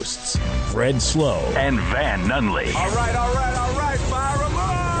Fred Slow and Van Nunley. All right, fire 'em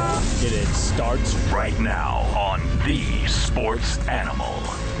up! It starts right now on The Sports Animal.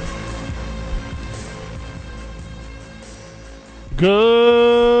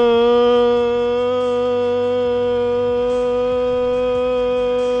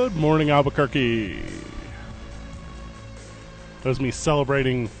 Good morning, Albuquerque. That was me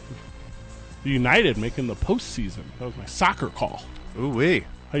celebrating the United making the postseason. That was my soccer call. Ooh-wee.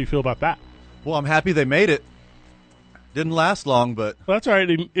 How you feel about that? Well, I'm happy they made it. Didn't last long, but Well, that's all right.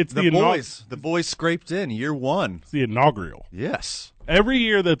 It's the boys scraped in year one. It's the inaugural. Yes. Every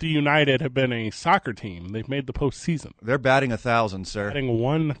year that the United have been a soccer team, they've made the postseason. They're batting 1,000, sir. Batting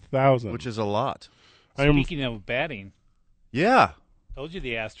 1,000. Which is a lot. Speaking of batting, Yeah. told you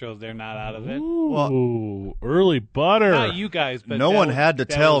the Astros, they're not out of it. Ooh, early butter. Not you guys, but No that one was- had to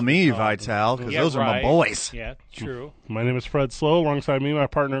that tell was me, the talk. Vital, because Yeah, those are my right. boys. Yeah, true. My name is Fred Slow. Alongside me, my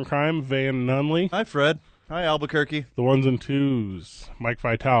partner in crime, Van Nunley. Hi, Fred. Hi, Albuquerque. The ones and twos. Mike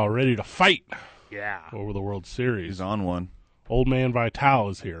Vital ready to fight Yeah. over the World Series. He's on one. Old man Vital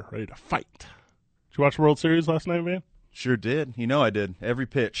is here, ready to fight. Did you watch the World Series last night, Van? Sure did. You know I did. Every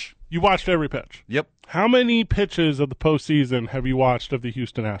pitch. You watched every pitch. Yep. How many pitches of the postseason have you watched of the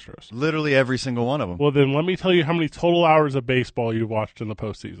Houston Astros? Literally every single one of them. Well, then let me tell you how many total hours of baseball you've watched in the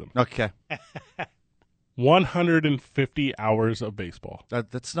postseason. Okay. 150 hours of baseball.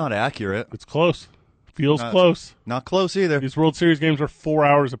 That's not accurate. It's close. Feels Not- close. Not close either. These World Series games are 4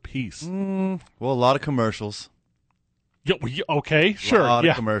 hours apiece. Well, a lot of commercials. Okay, sure. Lot of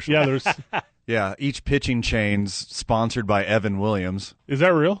Yeah, commercials. yeah. There's. Yeah, each pitching chain's sponsored by Evan Williams. Is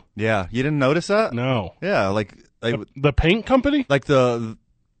that real? Yeah, you didn't notice that? No. Yeah, like The paint company? the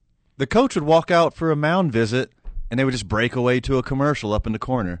coach would walk out for a mound visit, and they would just break away to a commercial up in the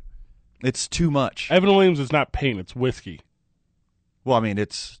corner. It's too much. Evan Williams is not paint; it's whiskey. Well, I mean,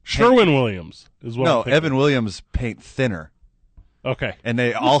 it's Sherwin-Williams is what. I'm no thinking. Evan Williams paint thinner, Okay, and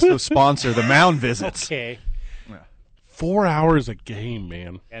they also sponsor the mound visits. Okay. 4 hours a game,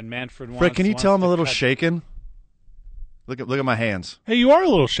 man. And Manfred wants Fred, can you tell I'm wants a to little cut- shaken? Look at my hands. Hey, you are a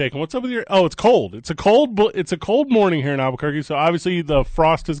little shaken. What's up with your? Oh, it's cold. It's a cold morning here in Albuquerque. So obviously the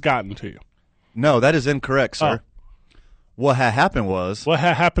frost has gotten to you. No, that is incorrect, sir. What happened was What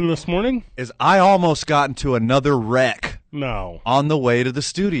happened this morning? is I almost got into another wreck No, on the way to the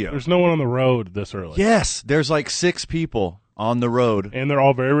studio. there's no one on the road this early. Yes, there's like 6 people on the road. And they're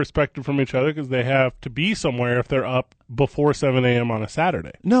all very respected from each other because they have to be somewhere if they're up before 7 a.m. on a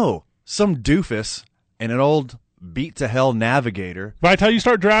Saturday. No, some doofus and an old beat-to-hell navigator. By the time you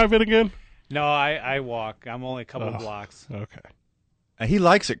start driving again? No, I walk. I'm only a couple blocks. Okay. And he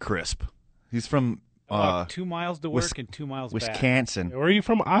likes it crisp. He's from I walk 2 miles to work and 2 miles back. Wisconsin. Where are you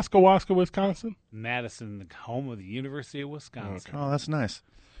from? Oskalwaska, Wisconsin? Madison, the home of the University of Wisconsin. Oh, that's nice.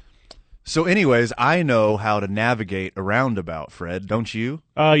 So anyways, I know how to navigate a roundabout, Fred, don't you?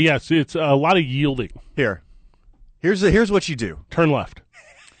 Yes, it's a lot of yielding. Here's what you do. Turn left.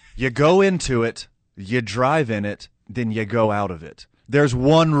 You go into it, you drive in it, then you go out of it. There's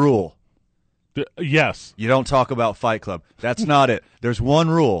one rule. Yes, You don't talk about Fight Club. That's not it. There's one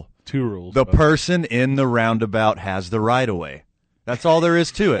rule. 2 rules. The person in the roundabout has the right of way. That's all there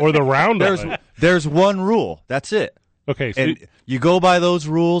is to it. or the roundabout. There's one rule. That's it. Okay, so And you go by those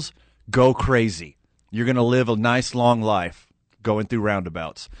rules, go crazy. You're going to live a nice long life going through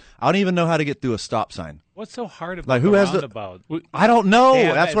roundabouts. I don't even know how to get through a stop sign. What's so hard about Like, who the has the- roundabout? I don't know. They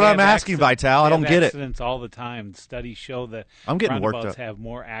have- That's what they I'm have asking, accidents- Vital. I they don't have get it. accidents all the time. Studies show that I'm getting worked roundabouts up. have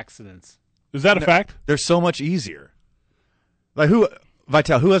more accidents. is that a fact? They're so much easier. Like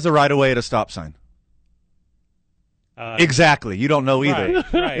Vital, who has the right of way at a stop sign? Exactly. You don't know either.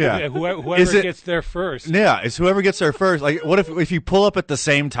 Right, right. Yeah. Whoever Is it- gets there first. Yeah, it's whoever gets there first. Like, what if you pull up at the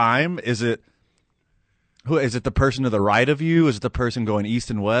same time? Is it the person to the right of you? Is it the person going east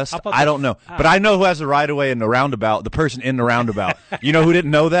and west? How about I don't know, but I know who has the right of way in the roundabout. The person in the roundabout. You know who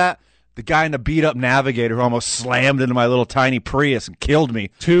didn't know that? The guy in the beat up Navigator who almost slammed into my little tiny Prius and killed me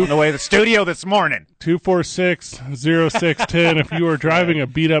on the way to the studio this morning. 246-0610. If you are driving a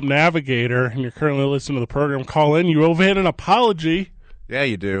beat-up Navigator and you're currently listening to the program, call in. You owe Van an apology Yeah,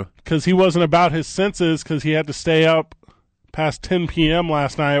 you do. because he wasn't about his senses because he had to stay up past 10 p.m.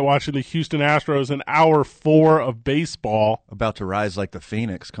 last night watching the Houston Astros in hour 4 of baseball. About to rise like the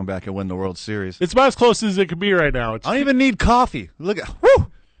Phoenix, come back and win the World Series. It's about as close as it could be right now. It's I don't even need coffee. Look at,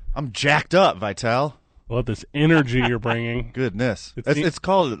 whew, I'm jacked up, Vital. well, this energy you're bringing. Goodness. It's It's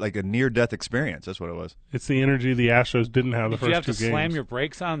called like a near-death experience. That's what it was. It's the energy the Astros didn't have the Did you first have two to slam games. your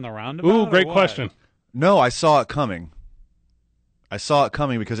brakes on the roundabout? Ooh, or great what? question. No, I saw it coming. I saw it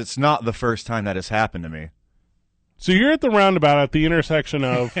coming because it's not the first time that has happened to me. So you're at the roundabout at the intersection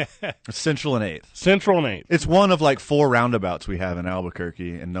of Central and 8th. Central and 8th. It's one of like 4 roundabouts we have in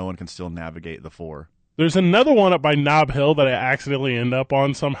Albuquerque, and no one can still navigate the 4. There's another one up by Nob Hill that I accidentally end up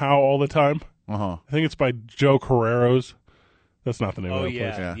on somehow all the time. Uh-huh. I think it's by Joe Carrero's. That's not the name of the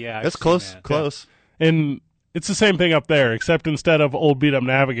place. Yeah. It's I've close, seen that. close. And it's the same thing up there, except instead of old beat-up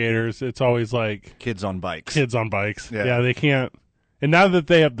navigators, it's always like Kids on bikes. kids on bikes. Yeah. Yeah, they can't. And now that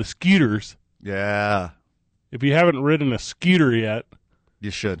they have the scooters, Yeah, if you haven't ridden a scooter yet, you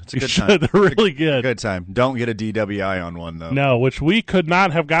should. It's a you good should. time. They're really good. Good time. Don't get a DWI on one, though. No, which we could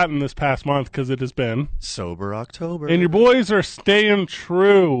not have gotten this past month because it has been. Sober October. And your boys are staying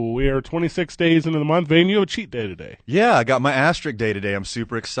true. We are 26 days into the month. Vane, you have a cheat day today. Yeah, I got my asterisk day today. I'm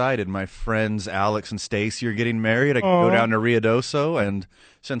super excited. My friends Alex and Stacy are getting married. I can Aw. go down to Ruidoso, and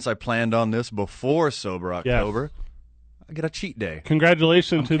since I planned on this before Sober October, I get a cheat day.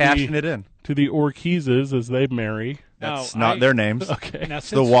 Congratulations I'm to cashing it in. the Orkizes as they marry. That's Now, not their names. Okay. Now, It's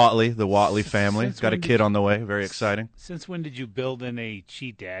the Watley family. since Got a when kid did- on the way. Very exciting. Since when did you build in a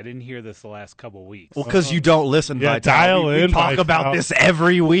cheat day? I didn't hear this the last couple weeks. Well, because you don't listen. Yeah, Vital. dial we in, talk about Vital. this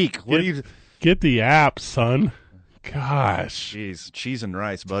every week. What do you? Get the app, son. Gosh. Jeez, cheese and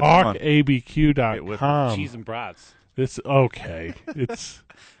rice, bud. Come on. TalkABQ.com. Cheese and brats. It's okay. It's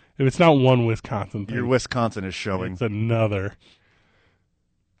if it's not one Wisconsin thing, Your Wisconsin is showing. it's another.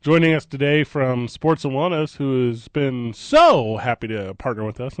 Joining us today from Sports and Wellness, who has been so happy to partner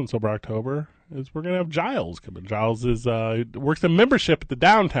with us in Sober October, is we're going to have Giles come in. Giles is works in membership at the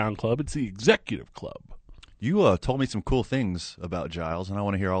Downtown Club. It's the executive club. You told me some cool things about Giles, and I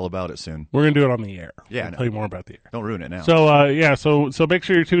want to hear all about it soon. We're going to do it on the air. Yeah, I I'll know. tell you more about the air. Don't ruin it now. So make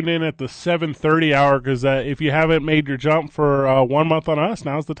sure you're tuned in at the 7:30 hour because if you haven't made your jump for 1 month on us,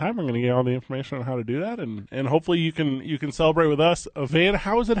 now's the time. We're going to get all the information on how to do that, and hopefully you can celebrate with us. Van,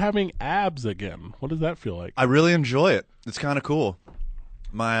 how is it having abs again? What does that feel like? I really enjoy it. It's kind of cool.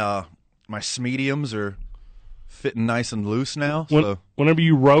 My my smediums are fitting nice and loose now. So Whenever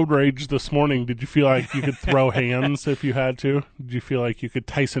you road raged this morning, did you feel like you could throw hands if you had to? Did you feel like you could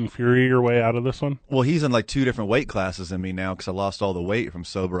Tyson Fury your way out of this one? well, he's in like 2 different weight classes than me now because I lost all the weight from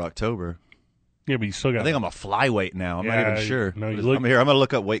Sober October. Yeah, but you still got. I think I'm a flyweight now. I'm not Yeah, even sure. no, you I'm look- here. I'm gonna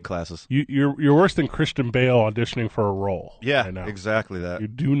look up weight classes. You're worse than Christian Bale auditioning for a role. Yeah, right now. exactly that. You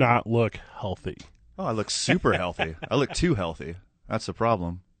do not look healthy. Oh, I look super healthy. I look too healthy. That's the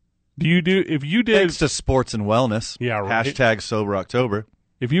problem. If you did Thanks to sports and wellness. Yeah, right. Hashtag Sober October.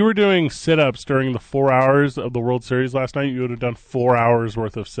 if you were doing sit-ups during the 4 hours of the World Series last night, you would have done 4 hours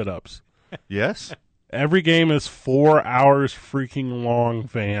worth of sit-ups. Yes. Every game is 4 hours freaking long,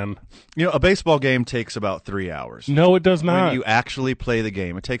 Van. You know, a baseball game takes about 3 hours. No, it does When not. you actually play the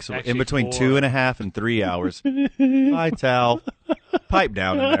game, it takes in Actually, between 4. 2.5 and 3 hours. Hi, Tal. Pipe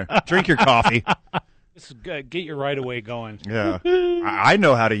down in there. Drink your coffee. Just get your right away going. Yeah. I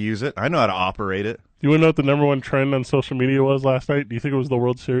know how to use it. I know how to operate it. You want to know what the number one trend on social media was last night? Do you think it was the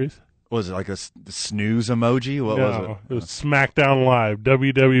World Series? Was it like a snooze emoji? What was it? It was SmackDown Live,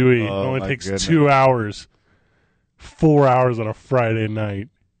 WWE. Oh, it only my takes goodness. 2 hours. 4 hours on a Friday night.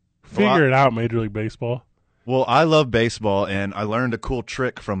 Figure Well, it out, Major League Baseball. Well, I love baseball, and I learned a cool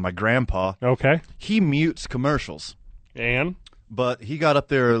trick from my grandpa. Okay. He mutes commercials, And? but he got up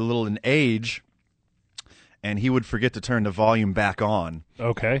there a little in age, and he would forget to turn the volume back on.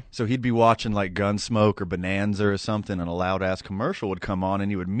 Okay. So he'd be watching like Gunsmoke or Bonanza or something, and a loud-ass commercial would come on,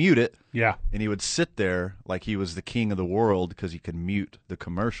 and he would mute it, Yeah. and he would sit there like he was the king of the world because he could mute the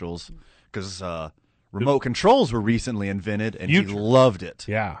commercials because remote controls were recently invented, and he Future. loved it.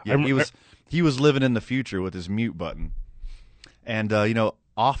 Yeah. He was living in the future with his mute button, and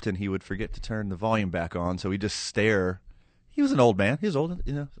often he would forget to turn the volume back on, so he'd just stare. He was an old man. He was old,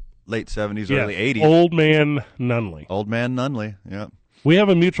 late 70s, Yeah. early 80s. Old man Nunley. Old man Nunley. Yeah. We have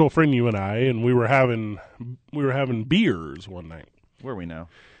a mutual friend, you and I, and we were having beers one night. Where are we now?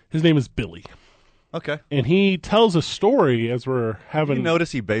 His name is Billy, Okay. and he tells a story as we're having. You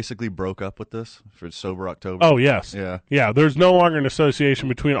notice he basically broke up with this for Sober October? Oh yes, Yeah. yeah. There's no longer an association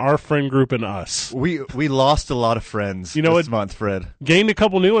between our friend group and us. We lost a lot of friends You know this what? month, Fred. Gained a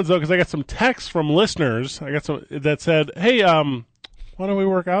couple new ones though, because I got some texts from listeners. I got some that said, "Hey, why don't we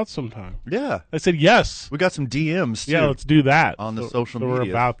work out sometime?" Yeah. I said, "Yes." We got some DMs, too. Yeah, let's do that On the So- social so we're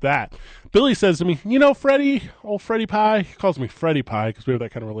media. about that. Billy says to me, "You know, Freddie, old Freddie Pie." He calls me Freddie Pie because we have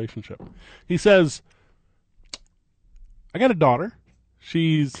that kind of relationship. He says, "I got a daughter.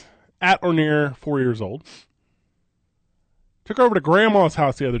 She's at or near 4 years old. Took her over to Grandma's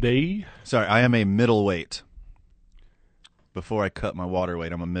house the other day. Sorry, I am a middleweight. Before I cut my water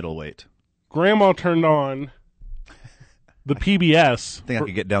weight, I'm a middleweight. Grandma turned on the PBS I think I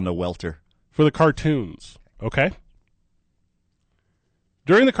could get down to welter. for the cartoons. Okay,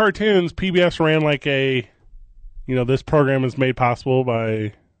 during the cartoons, PBS ran like a, this program is made possible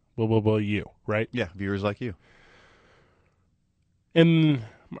by blah, blah, blah, you, right? Yeah, viewers like you. And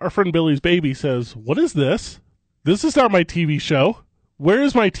our friend Billy's baby says, "What is this? This is not my TV show. Where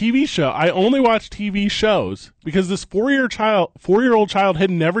is my TV show? I only watch TV shows," because this 4-year-old child had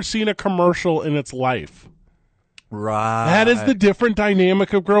never seen a commercial in its life. Right. That is the different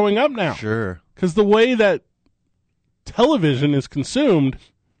dynamic of growing up now. Sure. Because the way that television is consumed,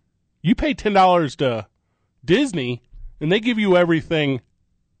 you pay $10 to Disney, and they give you everything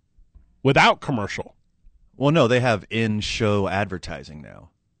without commercial. Well, no, they have in-show advertising now.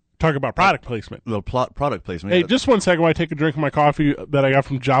 Talk about product placement. Little product placement. Hey, Yeah. just 1 second while I take a drink of my coffee that I got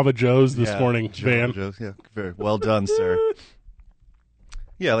from Java Joe's this Yeah, morning, Van. Yeah, very well done, sir.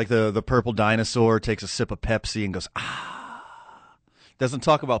 Yeah, like the purple dinosaur takes a sip of Pepsi and goes, ah. Doesn't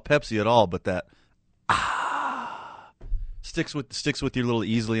talk about Pepsi at all, but that ah sticks with your little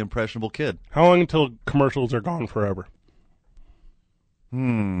easily impressionable kid. How long until commercials are gone forever?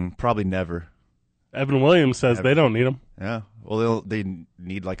 Probably never. Evan Williams says they don't need them. Yeah. Well, they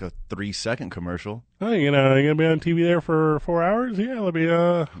need like a 3-second commercial. Oh, you're gonna be on TV there for 4 hours? Yeah, let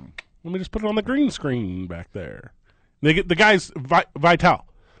me just put it on the green screen back there. They get the guys Vital.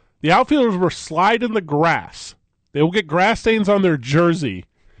 The outfielders will slide in the grass. They will get grass stains on their jersey,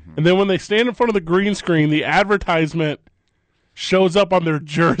 and then when they stand in front of the green screen, the advertisement shows up on their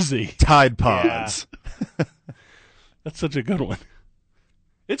jersey. Tide Pods. Yeah. That's such a good one.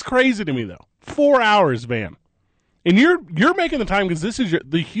 It's crazy to me though. 4 hours, Van. And you're making the time because this is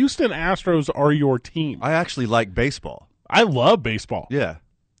the Houston Astros are your team. I actually like baseball. I love baseball. Yeah.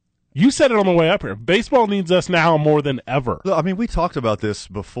 You said it on the way up here. Baseball needs us now more than ever. Look, I mean, we talked about this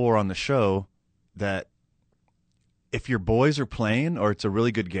before on the show that if your boys are playing or it's a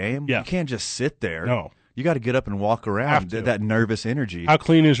really good game, Yeah. you can't just sit there. No. You got to get up and walk Have around. to. That nervous energy. How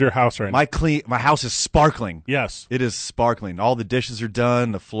clean is your house right now? My house is sparkling. Yes. It is sparkling. All the dishes are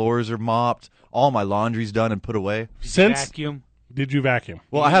done. The floors are mopped. All my laundry's done and put away. Since Vacuum. did you vacuum?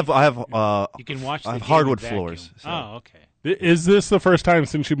 Well, I have You can watch. I The have game hardwood and vacuum. floors, so. Oh, okay. Is this the first time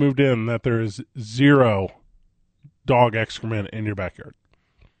since you moved in that there is zero dog excrement in your backyard?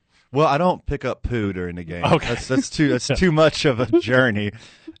 Well, I don't pick up poo during the game. Okay. That's too much of a journey.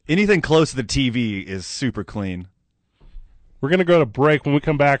 Anything close to the TV is super clean. We're going to go to break. When we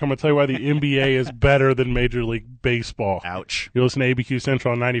come back, I'm going to tell you why the NBA is better than Major League Baseball. Ouch. You listen to ABQ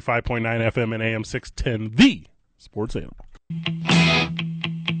Central on 95.9 FM and AM 610, the Sports Animal.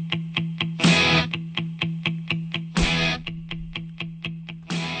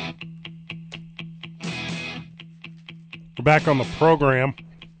 We're back on the program.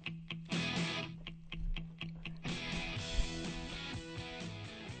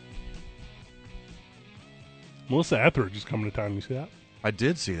 Melissa Etheridge is coming to town. You see that? I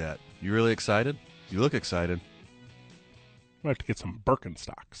did see that. You really excited? You look excited. I have to get some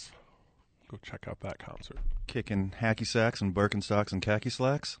Birkenstocks. Go check out that concert. Kicking hacky sacks and Birkenstocks and khaki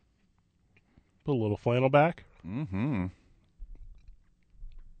slacks. Put a little flannel back. Mm-hmm.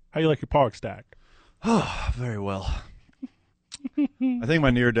 How you like your pog stack? Oh, very well. I think my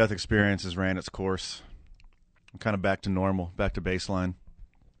near-death experience has ran its course. I'm kind of back to normal, back to baseline.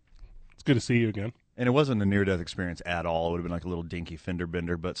 It's good to see you again. And it wasn't a near-death experience at all. It would have been like a little dinky fender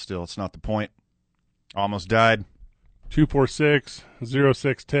bender, but still, it's not the point. Almost died.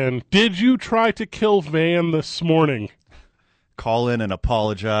 246-0610. Did you try to kill Van this morning? Call in and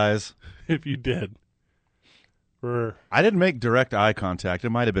apologize. If you did. I didn't make direct eye contact. It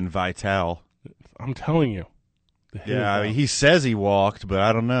might have been Vital. I'm telling you. Yeah, I mean, he says he walked, but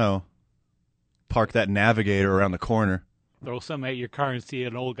I don't know. Park that Navigator around the corner. Throw some at your car and see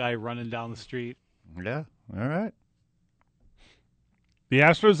an old guy running down the street. Yeah, all right. The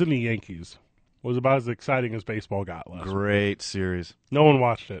Astros and the Yankees was about as exciting as baseball got last week. Great series. No one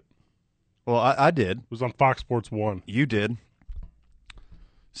watched it. Well, I did. It was on Fox Sports 1. You did.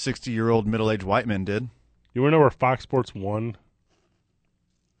 60-year-old middle-aged white men did. You want to know where Fox Sports 1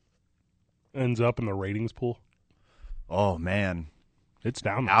 ends up in the ratings pool? Oh, man. It's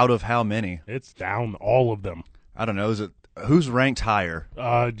down. Out of how many? It's down, all of them. I don't know. Is it who's ranked higher?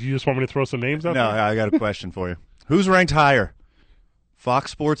 Do you just want me to throw some names out No, there? I got a question for you. Who's ranked higher?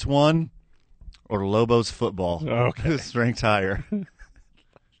 Fox Sports 1 or Lobos football? Okay. Who's ranked higher?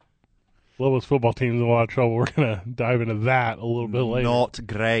 Lobos football team's in a lot of trouble. We're going to dive into that a little bit later. Not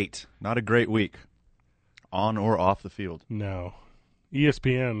great. Not a great week. On or off the field. No.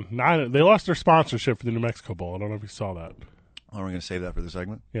 ESPN, they lost their sponsorship for the New Mexico Bowl. I don't know if you saw that. Oh, we're going to save that for the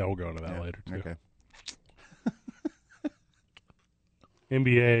segment? Yeah, we'll go into that Yeah, later, too. Okay.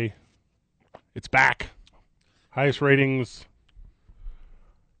 NBA, it's back. Highest ratings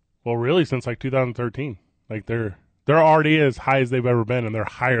Well, really, since like 2013. Like they're already as high as they've ever been, and they're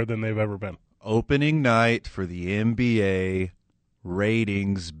higher than they've ever been. Opening night for the NBA,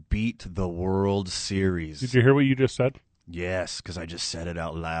 ratings beat the World Series. Did you hear what you just said? Yes, because I just said it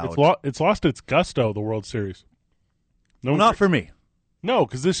out loud. It's lost its gusto, the World Series. No, Well, not for me. No,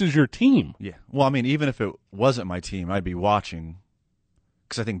 because this is your team. Yeah. Well, I mean, even if it wasn't my team, I'd be watching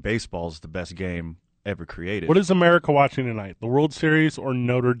because I think baseball's the best game ever created. What is America watching tonight? The World Series or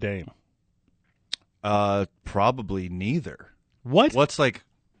Notre Dame? Probably neither. What? What's like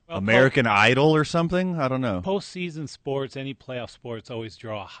Well, American Idol or something? I don't know. Postseason sports, any playoff sports, always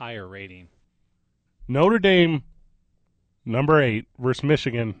draw a higher rating. Notre Dame, number 8, versus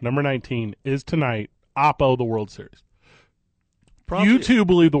Michigan, number 19, is tonight. Oppo, the World Series. You two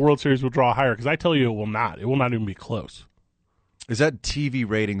believe the World Series will draw higher, because I tell you it will not. It will not even be close. Is that TV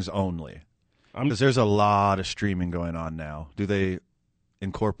ratings only? Because there's a lot of streaming going on now. Do they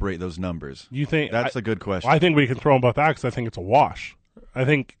incorporate those numbers? You think That's a good question. I think we can throw them both out because I think it's a wash. I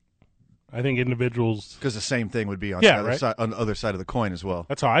think individuals. Because the same thing would be on, Yeah, the right? side, on the other side of the coin as well.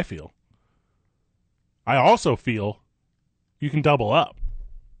 That's how I feel. I also feel you can double up.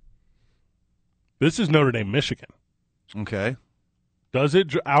 This is Notre Dame, Michigan. Okay. Does it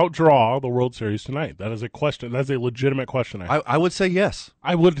outdraw the World Series tonight? That is a question. That's a legitimate question. I would say yes.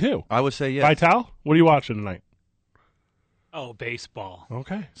 I would too. I would say yes. Vital, what are you watching tonight? Oh, baseball.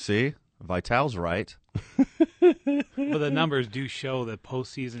 Okay. See? Vital's right. But the numbers do show that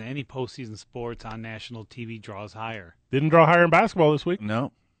any postseason sports on national TV draws higher. Didn't draw higher in basketball this week.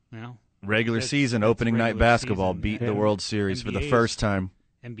 No. No, Regular That's- season, that's opening night regular basketball season, beat yeah. the World Series for the NBA first time.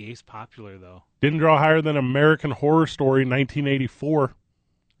 NBA's popular though. Didn't draw higher than American Horror Story 1984.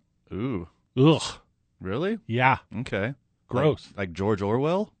 Ooh. Ugh. Really? Yeah. Okay. Gross. Like George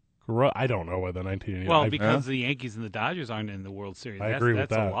Orwell? I don't know whether 1985. Well, because the Yankees and the Dodgers aren't in the World Series. I That's- agree with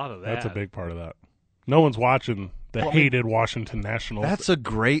that's that. a lot of that. That's a big part of that. No one's watching the hated Washington Nationals. That's a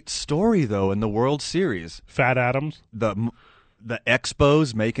great story, though, in the World Series. Fat Adams. The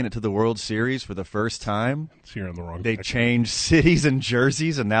Expos making it to the World Series for the first time. So you're in the wrong. They section. changed cities and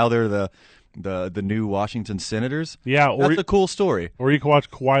jerseys, and now they're the new Washington Senators. Yeah, or That's a cool story. Or you can watch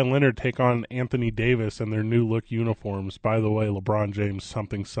Kawhi Leonard take on Anthony Davis in their new look uniforms. By the way, LeBron James,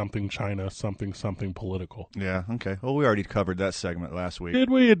 something China, something political. Yeah, okay. Well, we already covered that segment last week. Did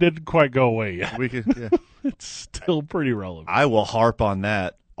we? It didn't quite go away yet. We could, yeah. It's still pretty relevant. I will harp on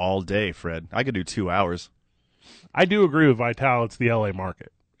that all day, Fred. I could do 2 hours. I do agree with Vital. It's the LA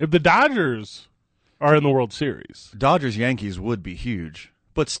market. If the Dodgers are in the World Series, Dodgers-Yankees would be huge.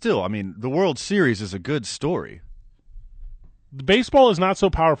 But still, I mean, the World Series is a good story. the baseball is not so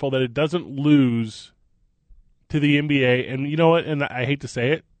powerful that it doesn't lose to the NBA. And you know what? And I hate to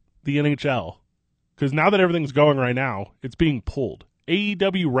say it, the NHL. Because now that everything's going right now, it's being pulled.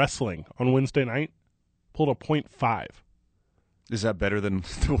 AEW Wrestling on Wednesday night pulled a .5. Is that better than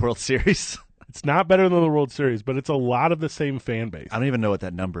the World Series? It's not better than the World Series, but it's a lot of the same fan base. I don't even know what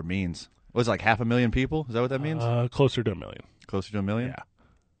that number means. Was it like 500,000 people? Is that what that means? Closer to 1 million. Closer to 1 million? Yeah.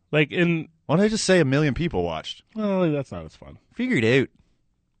 Like in, Why don't I just say 1 million people watched? well, that's not as fun. Figure it out.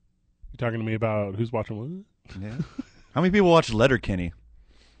 You talking to me about who's watching what? Yeah. How many people watched Letterkenny?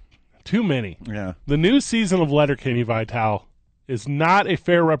 Too many. Yeah. The new season of Letterkenny, Vital, is not a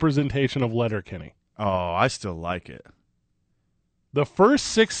fair representation of Letterkenny. Oh, I still like it. The first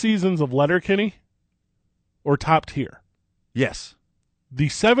 6 seasons of Letterkenny or top tier. Yes. The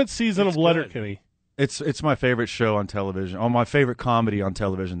 7th season It's of good. Letterkenny. It's my favorite show on television. Oh, my favorite comedy on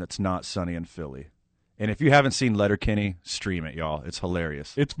television that's not Sunny in Philly. And if you haven't seen Letterkenny, stream it, y'all. It's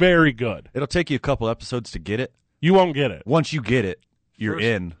hilarious. It's very good. It'll take you a couple episodes to get it. You won't get it. Once you get it, you're First-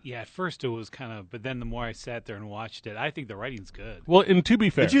 in. Yeah, at first it was kind of, but then the more I sat there and watched it, I think the writing's good. Well, and to be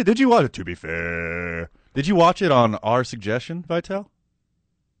fair, Did you watch it? To be fair, did you watch it on our suggestion, Vital?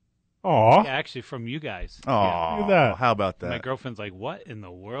 aw, Yeah, actually, from you guys. Oh, Yeah. Look at that. How about My that? girlfriend's like, "What in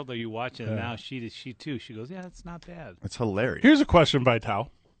the world are you watching?" And Yeah. now she too. She goes, "Yeah, it's not bad." It's hilarious. here's a question,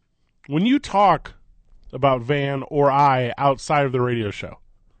 Vital. When you talk about Van or I outside of the radio show,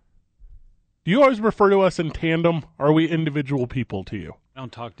 do you always refer to us in tandem? Or are we individual people to you? I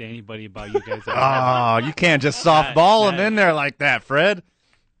don't talk to anybody about you guys. Oh, you can't just softball him in there like that, Fred.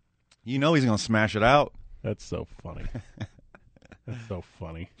 You know he's gonna smash it out. That's so funny. That's so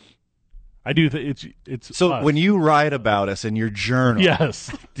funny. I do think it's So us. when you write about us in your journal,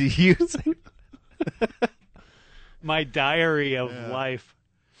 yes, do you? My diary of life.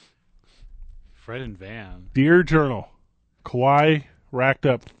 Fred and Van. dear journal, Kawhi racked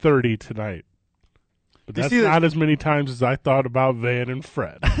up 30 tonight, but You that's see that- not as many times as I thought about Van and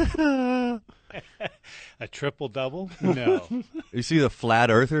Fred. A triple-double? No. You see the flat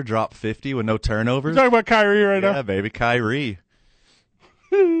earther drop 50 with no turnovers? You're talking about Kyrie right Yeah, now? baby, Kyrie.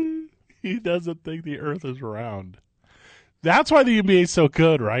 He doesn't think the earth is round. That's why the NBA is so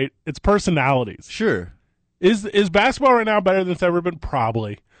good, right? It's personalities. Sure. Is basketball right now better than it's ever been?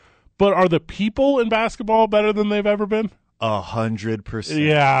 Probably. But are the people in basketball better than they've ever been? 100%.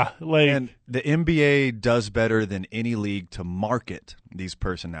 Yeah. Like, And the NBA does better than any league to market these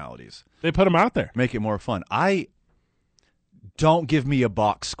personalities. they put them out there. Make it more fun. Don't give me a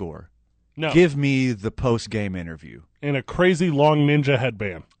box score. No. Give me the post-game interview. In a crazy long ninja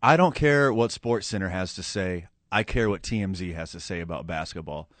headband. I don't care what SportsCenter has to say. I care what TMZ has to say about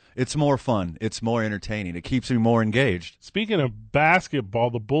basketball. It's more fun. It's more entertaining. It keeps me more engaged. Speaking of basketball,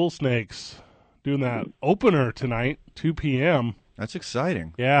 the Bull Snakes doing that opener tonight, 2 p.m. That's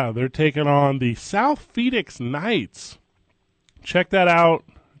exciting. Yeah, they're taking on the South Phoenix Knights. Check that out.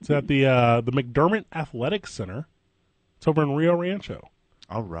 It's at the McDermott Athletic Center. It's over in Rio Rancho.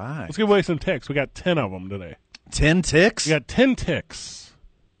 All right. Let's give away some ticks. We got 10 of them today. 10 ticks? We got 10 ticks.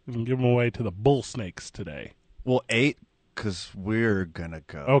 We can give them away to the Bull Snakes today. Well, 8, because we're going to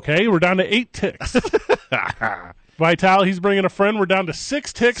go. Okay, we're down to 8 ticks. Vital, he's bringing a friend. We're down to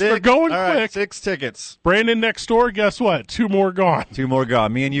 6 ticks. They're going All quick. right, 6 tickets. Brandon next door, guess what? 2 more gone. 2 more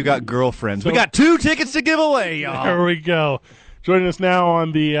gone. Me and you got girlfriends. So- We got 2 tickets to give away, y'all. There we go. Joining us now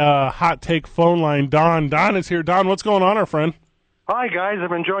on the hot take phone line, Don. Don is here. Don, what's going on, our friend? Hi, guys.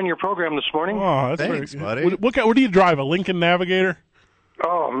 I'm enjoying your program this morning. Oh, that's Thanks, very, buddy. What do you drive? A Lincoln Navigator?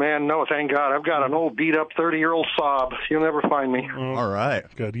 Oh, man, no, thank God. I've got an old, beat-up 30-year-old Saab. You'll never find me. All right.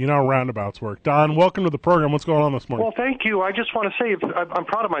 Good. You know how roundabouts work. Don, welcome to the program. What's going on this morning? Well, thank you. I just want to say I'm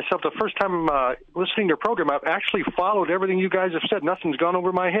proud of myself. The first time listening to your program, I've actually followed everything you guys have said. Nothing's gone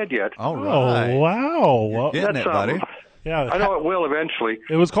over my head yet. All Oh, right. wow. Well, Getting it, buddy. yeah. I know it will eventually.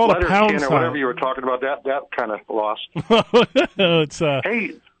 It was called a Letter pound skin sign. or whatever you were talking about. That kind of lost. It's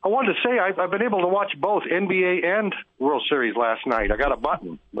Hey, I wanted to say I've been able to watch both NBA and World Series last night. I got a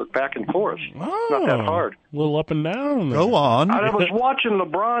button, but back and forth. Not that hard. A little up and down. There. Go on. I was watching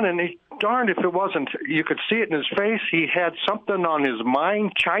LeBron, and darned if it wasn't, you could see it in his face. He had something on his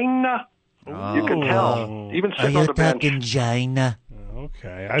mind. China. You could tell. Even sitting on the bench. China?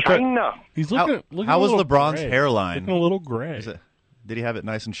 Okay. I thought China. he's How looking was a little LeBron's gray. hairline? Looking a little gray. Did he have it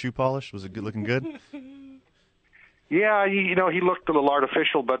nice and shoe polish? Was it good looking good? Yeah, he looked a little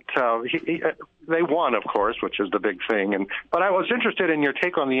artificial, but they won, of course, which is the big thing. But I was interested in your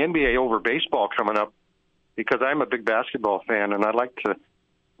take on the NBA over baseball coming up, because I'm a big basketball fan, and I'd like to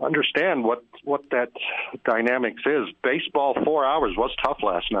understand what that dynamics is. Baseball 4 hours was tough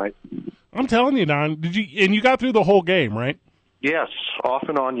last night. I'm telling you, Don. And you got through the whole game, right? Yes, off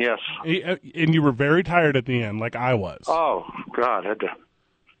and on, yes. And you were very tired at the end, like I was. Oh, God, I had to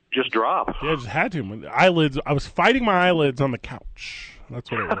just drop. Yeah, I just had to. My eyelids. I was fighting my eyelids on the couch. That's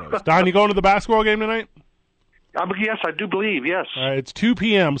what it was. Don, you going to the basketball game tonight? Yes, I do believe, yes. It's 2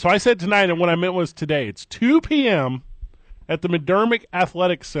 p.m. So I said tonight, and what I meant was today. It's 2 p.m. at the McDermott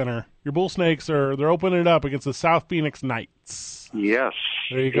Athletic Center. Your Bull Snakes they're opening it up against the South Phoenix Knights. Yes.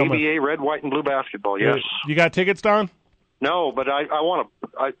 There you go, ABA red, white, and blue basketball, yes. You got tickets, Don? No, but I want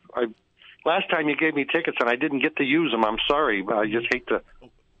to. I last time you gave me tickets and I didn't get to use them. I'm sorry. I just hate to,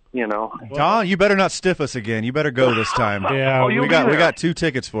 Don, you better not stiff us again. You better go this time. Yeah, you'll we be got there. 2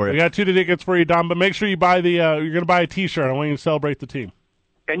 tickets for you. we got 2 tickets for you, Don. But make sure you buy you're going to buy a T-shirt. I want you to celebrate the team.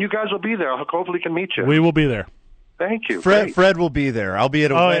 And you guys will be there. I hopefully can meet you. We will be there. Thank you. Fred Great. will be there. I'll be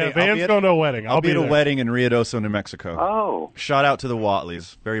at a Oh wedding. yeah, Van's going to a wedding. I'll be at a there. wedding in Ruidoso, New Mexico. Oh. Shout out to the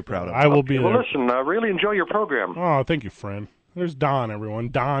Watleys. Very proud of them. I will be Well, there. listen, I really enjoy your program. Oh, thank you, friend. There's Don, everyone.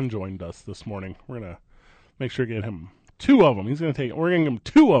 Don joined us this morning. We're going to make sure to get him 2 of them. We're going to give him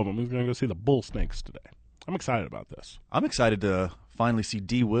 2 of them. He's going to go see the Bull Snakes today. I'm excited about this. I'm excited to finally see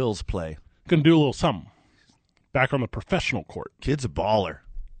D. Wills play. Going to do a little something. Back on the professional court. Kid's a baller.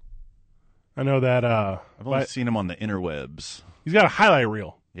 I know that I've only seen him on the interwebs. he's got a highlight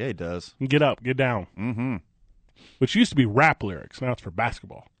reel. Yeah, he does. And get up, get down. Mm-hmm. Which used to be rap lyrics. Now it's for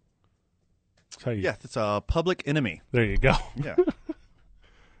basketball. That's how you, Yeah, it's a Public Enemy. There you go. Yeah. It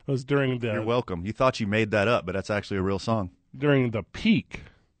was during You're welcome. You thought you made that up, but that's actually a real song. during the peak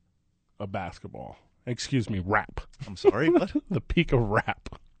of basketball. Excuse me, rap. I'm sorry, what? The peak of rap.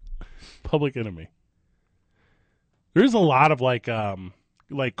 Public Enemy. There's a lot of like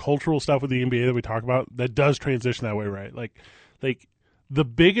cultural stuff with the NBA that we talk about that does transition that way, right? Like the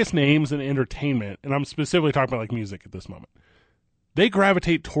biggest names in entertainment, and I'm specifically talking about like music at this moment, they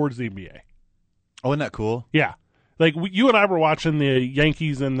gravitate towards the NBA. Oh, isn't that cool? Yeah. Like you and I were watching the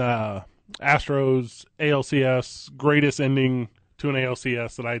Yankees and the Astros ALCS greatest ending to an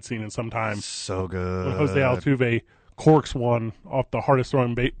ALCS that I'd seen in some time. So good. When Jose Altuve corks one off the hardest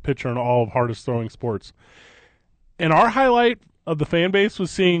throwing pitcher in all of hardest throwing sports. And our highlight of the fan base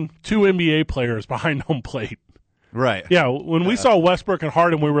was seeing 2 NBA players behind home plate. Right. Yeah, when we saw Westbrook and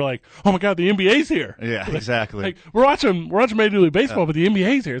Harden, we were like, "Oh my God, the NBA's here!" Yeah, exactly. Like we're watching Major League Baseball, but the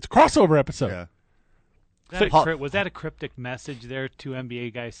NBA's here. It's a crossover episode. Yeah. Was that a cryptic message there? 2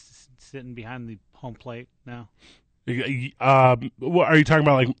 NBA guys sitting behind the home plate now. What are you talking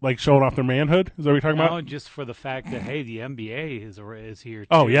about? Like showing off their manhood? Is that what you're talking No, about? just for the fact that hey, the NBA is here. Too,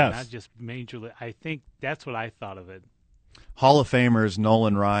 Oh, yes. not just Major League. I think that's what I thought of it. Hall of Famers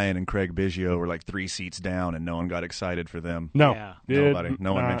Nolan Ryan and Craig Biggio were like 3 seats down, and no one got excited for them. No, Yeah. did Nobody.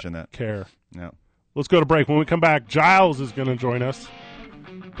 No one not mentioned that. Care. No. Let's go to break. When we come back, Giles is going to join us.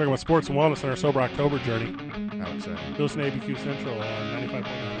 Talking about sports and wellness in our Sober October journey. How exciting. Listen to ABQ Central on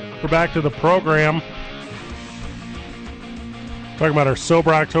 95.9. We're back to the program. Talking about our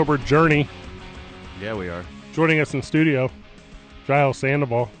Sober October journey. Yeah, we are. Joining us in studio, Giles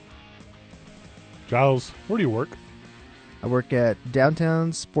Sandoval. Giles, where do you work? I work at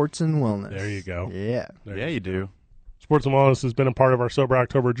Downtown Sports and Wellness. There you go. Yeah. Yeah, you do. Sports and Wellness has been a part of our Sober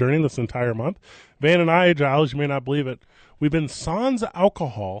October journey this entire month. Van and I, Giles, you may not believe it, we've been sans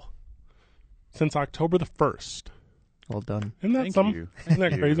alcohol since October the 1st. Well done. Isn't that Thank something? you. Isn't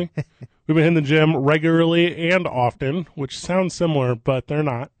that Thank you. crazy? We've been in the gym regularly and often, which sounds similar, but they're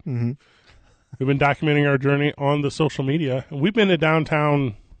not. Mm-hmm. We've been documenting our journey on the social media, and we've been to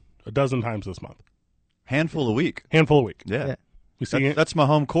downtown a dozen times this month. Handful a week. Handful a week. Yeah. Yeah. We see it. That's my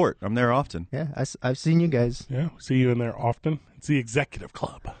home court. I'm there often. Yeah, I've seen you guys. Yeah, we see you in there often. It's the executive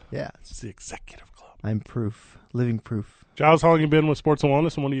club. Yeah. It's the executive club. I'm proof. Living proof. Giles, how long you been with Sports and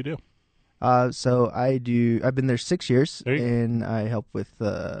Wellness, and what do you do? So I've been there 6 years, There you go. and I help with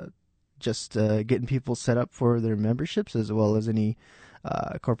just getting people set up for their memberships as well as any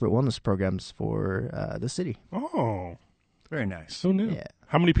corporate wellness programs for the city. Oh, Very nice. so new. Yeah.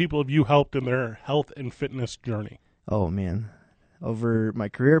 How many people have you helped in their health and fitness journey? Oh man, over my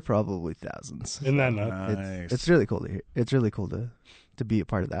career, probably thousands. Isn't that nuts? Nice. It's really cool to hear. It's really cool to be a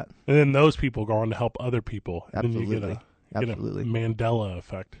part of that. And then those people go on to help other people. And then you Absolutely. get Absolutely. a Mandela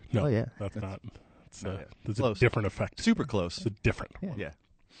effect. No, Oh, yeah. that's not. It's Not yet. a Close. different effect. Super close. It's a different. Yeah. Yeah.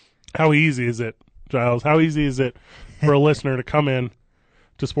 How easy is it, Giles? How easy is it for a listener to come in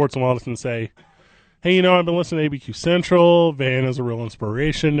to Sports and Wellness and say, hey, I've been listening to ABQ Central. Van is a real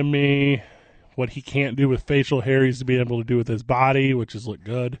inspiration to me. What he can't do with facial hair, he's to be able to do with his body, which is look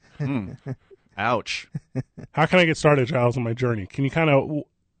good. Ouch. How can I get started, Giles, on my journey? Can you kind of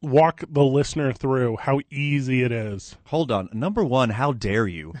walk the listener through how easy it is? Hold on. Number one, how dare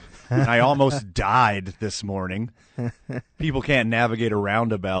you? I almost died this morning. People can't navigate a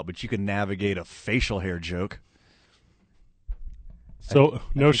roundabout, but you can navigate a facial hair joke. So,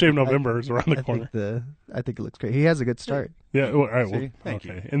 No Shave November is around the corner. I think it looks great. He has a good start. Yeah, all right. Well, See? Thank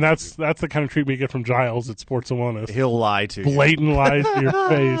you. And that's the kind of treatment you get from Giles at Sports and Wellness. He'll lie to you. Blatant lies to your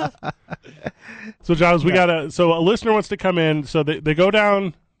face. So, Giles, so a listener wants to come in. So they go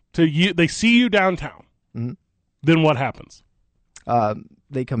down to you. They see you downtown. Mhm. Then what happens?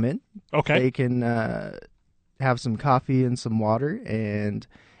 They come in. Okay. They can have some coffee and some water, and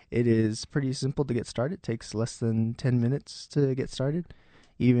it is pretty simple to get started. It takes less than 10 minutes to get started.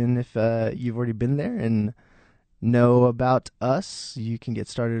 Even if you've already been there and know about us, you can get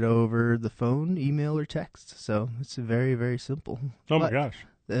started over the phone, email, or text. So it's very, very simple. Oh my But gosh.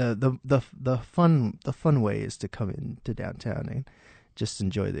 the fun way is to come into downtown and just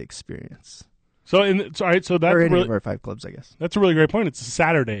enjoy the experience. So all right. So that's Or any really, of our 5 clubs, I guess. that's a really great point. It's a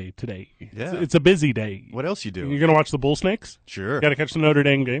Saturday today. Yeah. It's a busy day. What else you do? You're gonna watch the Bull Snakes. Sure. You got to catch the Notre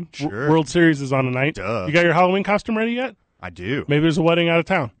Dame game. Sure. World Series is on tonight. Duh. You got your Halloween costume ready yet? I do. Maybe there's a wedding out of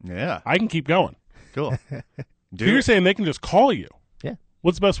town. Yeah. I can keep going. Cool. So Do you're it. saying they can just call you? Yeah.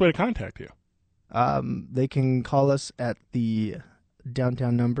 What's the best way to contact you? They can call us at the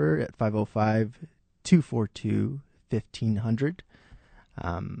downtown number at 505-242-1500.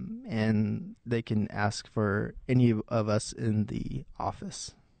 And they can ask for any of us in the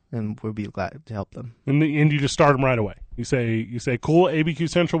office, and we'll be glad to help them. And you just start them right away. You say, cool, ABQ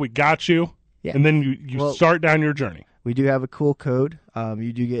Central, we got you. Yeah. And then you Well- start down your journey. We do have a cool code.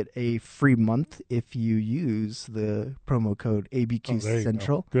 You do get a free month if you use the promo code ABQ Oh, there you go.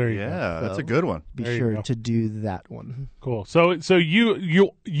 Central. There you go. Yeah, that's a So- good one. Be There you sure go. to do that one. Cool. So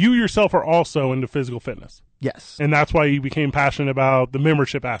you yourself are also into physical fitness. Yes. And that's why you became passionate about the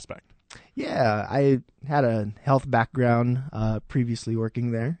membership aspect. Yeah, I had a health background previously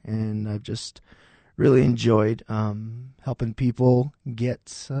working there, and I've just really enjoyed helping people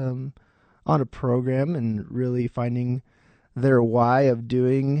get on a program and really finding their why of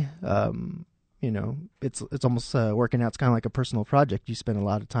doing, it's almost working out. It's kind of like a personal project. You spend a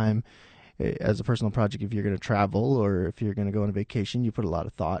lot of time as a personal project. If you're going to travel or if you're going to go on a vacation, you put a lot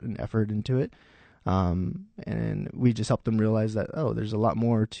of thought and effort into it. And we just help them realize that, there's a lot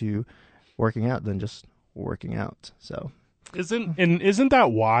more to working out than just working out. So isn't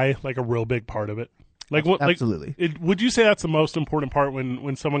that why like a real big part of it? Like what? Absolutely. Like, would you say that's the most important part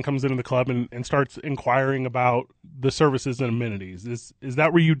when someone comes into the club and starts inquiring about the services and amenities? Is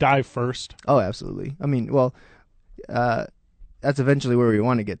that where you dive first? Oh, absolutely. I mean, well, that's eventually where we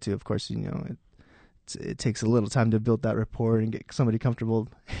want to get to. Of course, it takes a little time to build that rapport and get somebody comfortable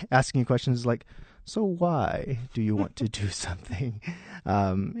asking questions like, so why do you want to do something?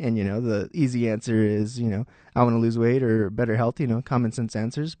 And, the easy answer is, I want to lose weight or better health, common sense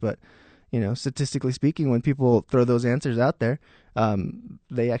answers. But, statistically speaking, when people throw those answers out there,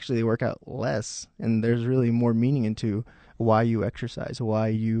 they actually work out less. And there's really more meaning into why you exercise, why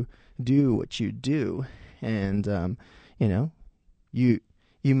you do what you do. And,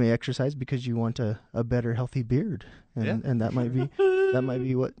 you may exercise because you want a better, healthy beard. And that might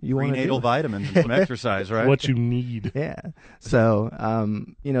be what you want to do. Prenatal vitamins and some exercise, right? What you need. Yeah. So,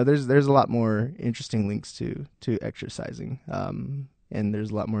 there's a lot more interesting links to exercising. And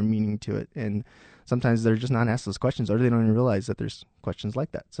there's a lot more meaning to it. And sometimes they're just not asked those questions, or they don't even realize that there's questions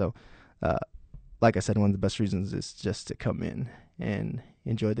like that. So, like I said, one of the best reasons is just to come in and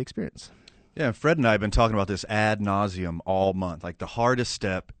enjoy the experience. Yeah, Fred and I have been talking about this ad nauseum all month. Like, the hardest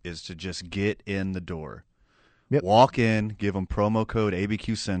step is to just get in the door. Yep. Walk in, give them promo code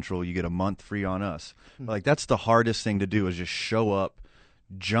ABQ Central, you get a month free on us. Like, that's the hardest thing to do, is just show up,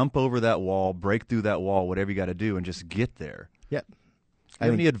 jump over that wall, break through that wall, whatever you got to do, and just get there. Yep. Do you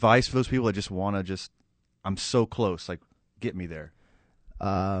have any advice for those people that just want to I'm so close, like, get me there?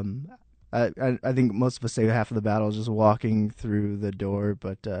 I think most of us say half of the battle is just walking through the door,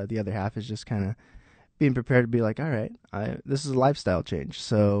 but the other half is just kind of being prepared to be like, all right, this is a lifestyle change.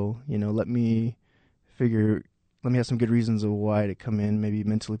 So, let me have some good reasons of why to come in, maybe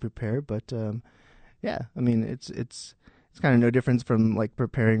mentally prepare. But yeah, I mean, it's kind of no difference from like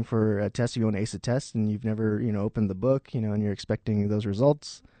preparing for a test. You go and ace a test and you've never, opened the book, and you're expecting those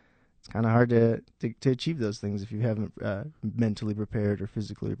results. It's kind of hard to achieve those things if you haven't mentally prepared or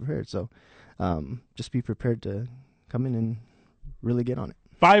physically prepared. So just be prepared to come in and really get on it.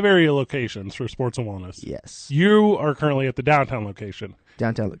 5 area locations for sports and wellness. Yes. You are currently at the downtown location.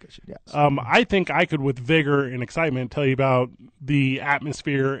 Downtown location, yes. I think I could, with vigor and excitement, tell you about the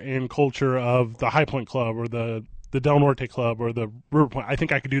atmosphere and culture of the High Point Club or the Del Norte Club or the River Point. I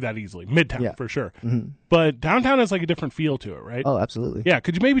think I could do that easily. Midtown, for sure. Mm-hmm. But downtown has like a different feel to it, right? Oh, absolutely. Yeah.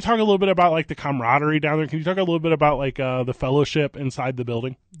 Could you maybe talk a little bit about like the camaraderie down there? Can you talk a little bit about like the fellowship inside the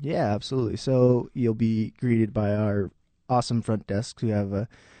building? Yeah, absolutely. So you'll be greeted by our awesome front desk who have a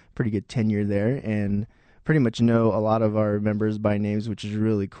pretty good tenure there and pretty much know a lot of our members by names, which is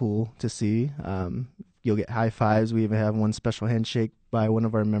really cool to see. You'll get high fives. We even have one special handshake by one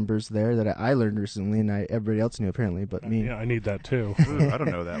of our members there that I learned recently, and everybody else knew apparently, but me. Yeah, I need that too. Ooh, I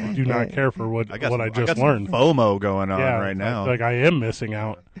don't know that one. Do not care for what I just learned. Some FOMO going on right now. Like I am missing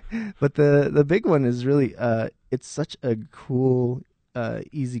out. But the big one is really it's such a cool,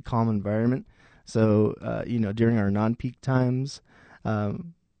 easy, calm environment. So during our non-peak times,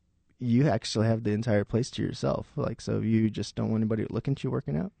 you actually have the entire place to yourself. Like, so you just don't want anybody looking at you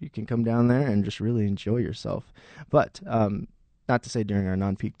working out. You can come down there and just really enjoy yourself. But not to say during our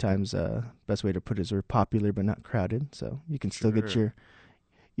non-peak times, best way to put it is we're popular but not crowded. So you can still get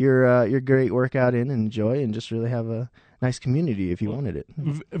your great workout in and enjoy and just really have a nice community if you wanted it.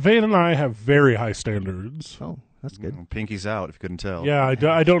 Van and I have very high standards. Oh, that's good. Pinky's out, if you couldn't tell. Yeah,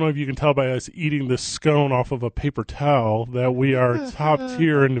 I don't know if you can tell by us eating this scone off of a paper towel that we are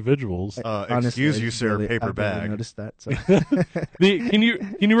top-tier individuals. Honestly, excuse you, sir, paper bag. I noticed that. So. Can you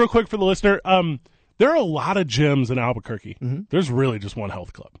real quick for the listener, there are a lot of gyms in Albuquerque. Mm-hmm. There's really just one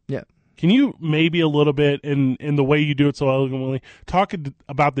health club. Yeah. Can you maybe a little bit in the way you do it so elegantly talk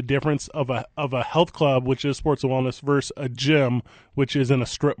about the difference of a health club, which is sports and wellness, versus a gym, which is in a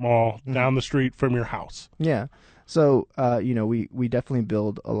strip mall down the street from your house? Yeah. So, we definitely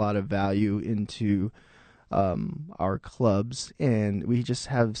build a lot of value into our clubs, and we just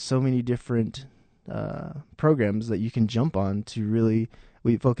have so many different programs that you can jump on to really,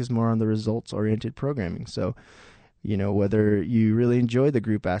 we focus more on the results-oriented programming. So, whether you really enjoy the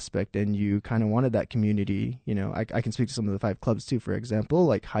group aspect and you kind of wanted that community, I can speak to some of the 5 clubs too, for example.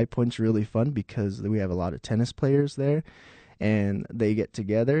 Like High Point's really fun because we have a lot of tennis players there. and they get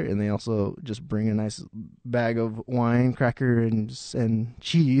together, and they also just bring a nice bag of wine, cracker, and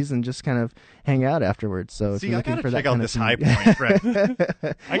cheese, and just kind of hang out afterwards. So if See, you're I looking gotta for that check out kind this of High food- Point, Fred.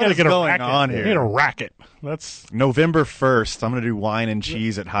 I gotta get a going racket. on here? I need a racket. That's November 1st, I'm gonna do wine and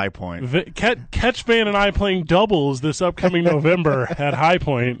cheese at High Point. Catch Van and I playing doubles this upcoming November at High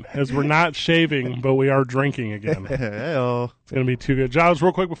Point, as we're not shaving, but we are drinking again. Hey-o. It's going to be too good. Giles,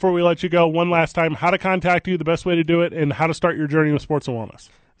 real quick before we let you go, one last time, how to contact you, the best way to do it, and how to start your journey with sports and wellness.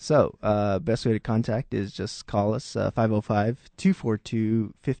 So, best way to contact is just call us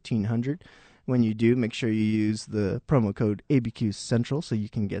 505-242-1500. When you do, make sure you use the promo code ABQ Central so you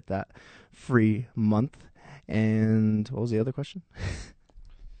can get that free month. And what was the other question?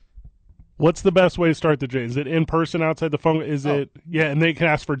 What's the best way to start the journey? Is it in person outside the phone? Is it and they can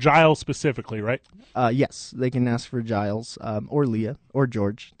ask for Giles specifically, right? Yes, they can ask for Giles or Leah or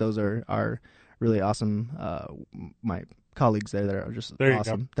George. Those are really awesome. My colleagues there that are just There you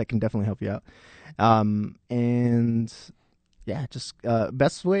awesome. go. That can definitely help you out. And yeah, just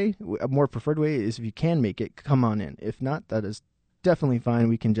best way, a more preferred way is if you can make it, come on in. If not, that is definitely fine.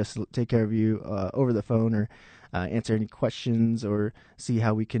 We can just take care of you over the phone or answer any questions or see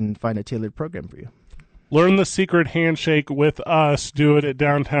how we can find a tailored program for you. Learn the secret handshake with us. Do it at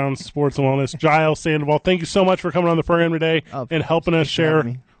Downtown Sports and Wellness. Giles Sandoval, thank you so much for coming on the program today and helping us thanks for share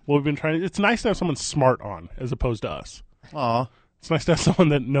having me. what we've been trying. It's nice to have someone smart on as opposed to us. Aw. It's nice to have someone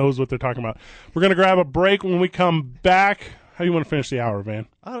that knows what they're talking about. We're going to grab a break. When we come back, how do you want to finish the hour, Van?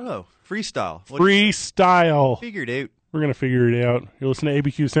 I don't know. Freestyle. What do you Freestyle. figured out? We're going to figure it out. You're listening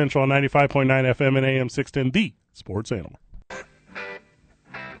to ABQ Central on 95.9 FM and AM 610, the Sports Animal.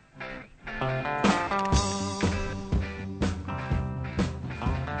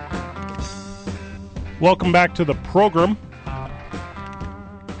 Welcome back to the program.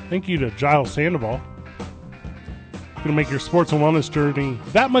 Thank you to Giles Sandoval. Going to make your sports and wellness journey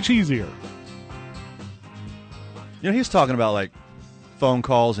that much easier. You know, he was talking about like phone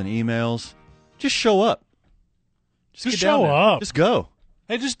calls and emails. Just show up. Just get down show there. up. Just go.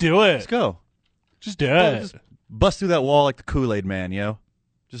 Hey, just do it. Let's go. Just do it. Just bust through that wall like the Kool-Aid man, yo.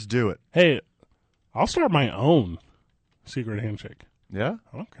 Just do it. Hey, I'll start my own secret handshake. Yeah?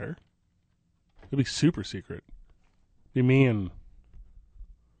 I don't care. It'll be super secret. Be me and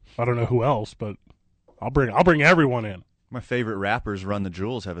I don't know who else, but I'll bring everyone in. My favorite rappers, Run the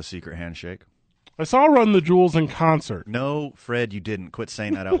Jewels, have a secret handshake. I saw Run the Jewels in concert. No, Fred, you didn't. Quit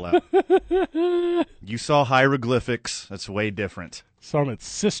saying that out loud. You saw hieroglyphics. That's way different. Saw him at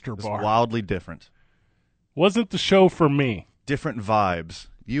Sister It's Bar. wildly different. Wasn't the show for me. Different vibes.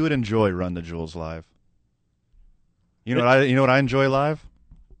 You would enjoy Run the Jewels live. You know what I enjoy live?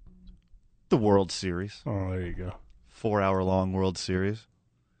 The World Series. Oh, there you go. 4-hour-long World Series.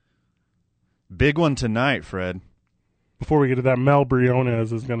 Big one tonight, Fred. Before we get to that, Mel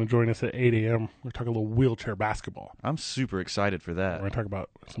Briones is going to join us at 8 a.m. We're talking a little wheelchair basketball. I'm super excited for We're that. going to talk about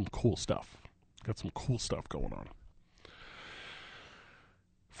some cool stuff. Got some cool stuff going on.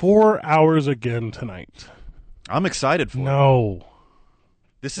 4 hours again tonight. I'm excited for it. No.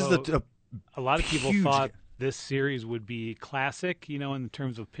 This is Well, A lot of people Huge thought game. this series would be classic, in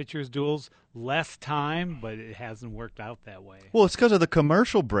terms of pitchers' duels. Less time, but it hasn't worked out that way. Well, it's because of the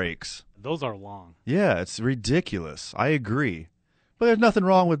commercial breaks. Those are long. Yeah, it's ridiculous. I agree. But there's nothing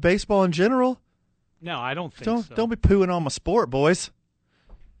wrong with baseball in general. No, I don't think so. Don't be pooing on my sport, boys.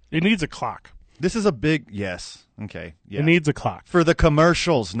 It needs a clock. This is a big yes. Okay. Yeah. It needs a clock. For the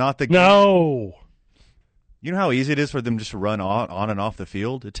commercials, not the game. No. You know how easy it is for them just to run on and off the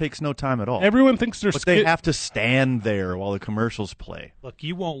field? It takes no time at all. Everyone thinks they're But they have to stand there while the commercials play. Look,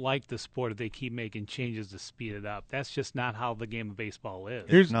 you won't like the sport if they keep making changes to speed it up. That's just not how the game of baseball is.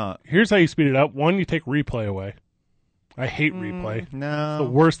 Here's how you speed it up. One, you take replay away. I hate replay. No. It's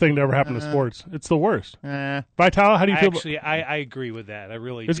the worst thing to ever happen to sports. It's the worst. Eh. Vital, how do you feel? Actually, I agree with that. I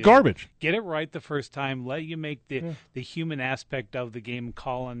really It's do. garbage. Get it right the first time. Let you make the human aspect of the game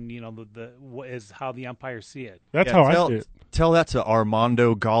calling, what is how the umpires see it. That's how I see it. Tell that to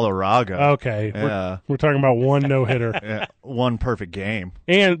Armando Galarraga. Okay. Yeah. We're talking about one no-hitter. Yeah, one perfect game.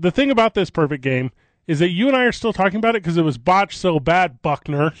 And the thing about this perfect game is that you and I are still talking about it because it was botched so bad,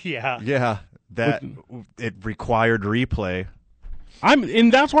 Buckner. Yeah. Yeah, that it required replay.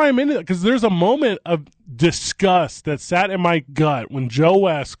 And that's why I'm into it, because there's a moment of disgust that sat in my gut when Joe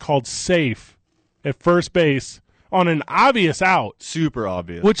West called safe at first base on an obvious out, Super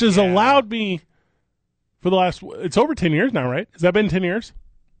obvious. which has allowed me for the last, it's over 10 years now, right? Has that been 10 years?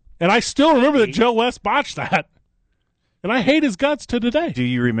 And I still remember that Joe West botched that. And I hate his guts to today. Do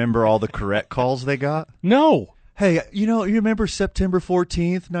you remember all the correct calls they got? No. Hey, you remember September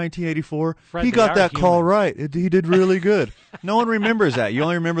 14th, 1984? Fred, He they got are that call human. right. He did really good. No one remembers that. You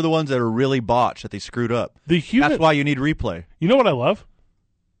only remember the ones that are really botched, that they screwed up. That's why you need replay. You know what I love?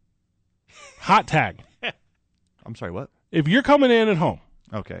 Hot tag. I'm sorry, what? If you're coming in at home,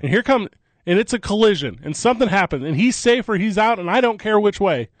 Okay. and it's a collision, and something happens, and he's safe or he's out, and I don't care which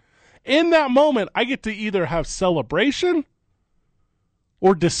way. In that moment, I get to either have celebration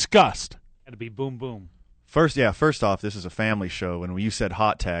or disgust. Got to be boom boom. First off, this is a family show, and when you said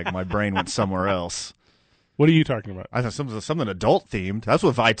hot tag, my brain went somewhere else. What are you talking about? I thought something adult themed. That's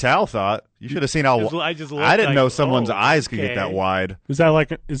what Vital thought. You should have seen how I just I didn't looked know like, someone's oh, eyes could get okay. that wide. Is that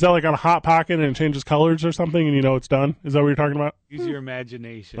like on a Hot Pocket and it changes colors or something, and you know it's done? Is that what you're talking about? Use your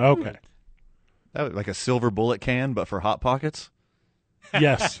imagination. Okay. That was like a silver bullet can, but for Hot Pockets.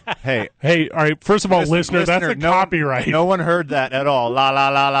 Yes. Hey, All right. First of all, listener, that's a copyright. No one heard that at all. La la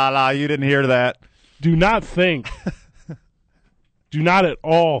la la la. You didn't hear that. Do not think. Do not at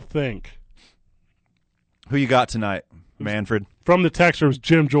all think. Who you got tonight, Manfred? From the texter was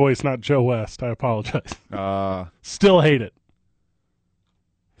Jim Joyce, not Joe West. I apologize. Still hate it.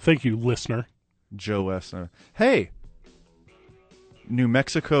 Thank you, listener. Joe West. Hey, New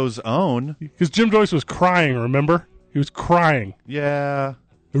Mexico's own. Because Jim Joyce was crying, remember? He was crying. Yeah.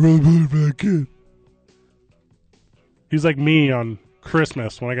 I really want it back in. He's like me on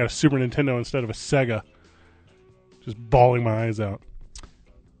Christmas when I got a Super Nintendo instead of a Sega. Just bawling my eyes out.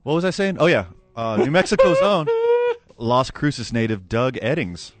 What was I saying? Oh, yeah. New Mexico's own Las Cruces native Doug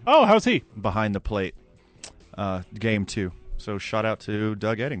Eddings Oh, how's he? behind the plate. Game 2. So shout out to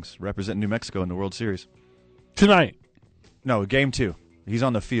Doug Eddings, representing New Mexico in the World Series. Tonight. No, Game 2. He's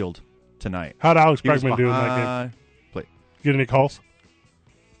on the field tonight. How'd Alex He was Bregman do in that game? behind plate. Get any calls?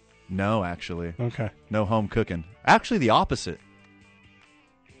 No, actually. Okay. No home cooking. Actually, the opposite.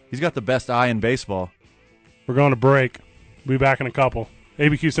 He's got the best eye in baseball. We're going to break. We'll be back in a couple.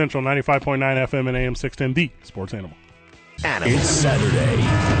 ABQ Central 95.9 FM and AM 610, the Sports Animal. It's Saturday.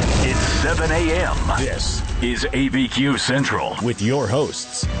 It's 7 a.m. This is ABQ Central with your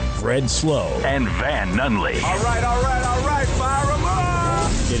hosts, Fred Slow and Van Nunley. All right, fire them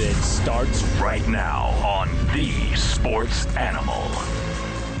up! It starts Right now on The Sports Animal.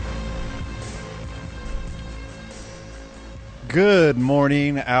 Good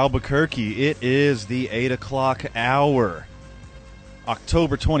morning, Albuquerque. It is the 8 o'clock hour.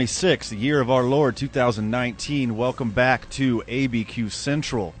 October 26th, the year of our Lord, 2019. Welcome back to ABQ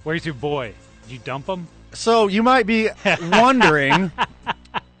Central. Where's your boy? Did you dump him? So you might be wondering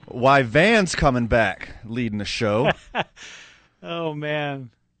why Van's coming back leading the show. Oh,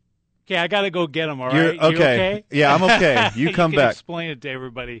 man. Okay, I got to go get him, all You're right? You okay? Yeah, I'm okay. You come can back. Explain it to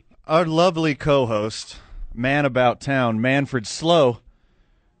everybody. Our lovely co-host, man about town, Manfred Slow,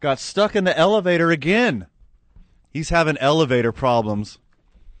 got stuck in the elevator again. He's having elevator problems.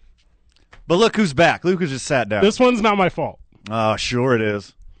 But look who's back. Luke just sat down. This one's not my fault. Oh, sure it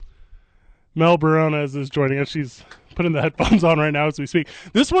is. Mel Barones is joining us. She's putting the headphones on right now as we speak.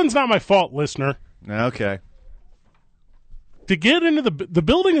 This one's not my fault, listener. Okay. To get into the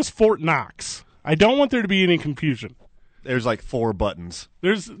building is Fort Knox. I don't want there to be any confusion. There's like 4 buttons.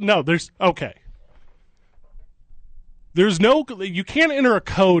 Okay. You can't enter a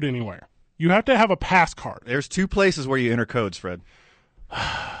code anywhere. You have to have a pass card. There's 2 places where you enter codes, Fred.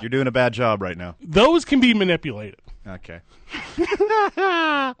 You're doing a bad job right now. Those can be manipulated. Okay.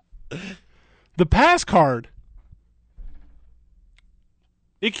 The pass card,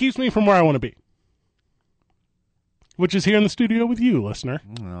 it keeps me from where I want to be, which is here in the studio with you, listener.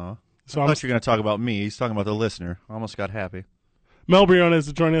 No. So I thought you were going to talk about me. He's talking about the listener. I almost got happy. Mel Briones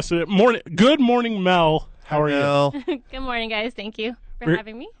is joining us today. Good morning, Mel. How are you? Good morning, guys. Thank you for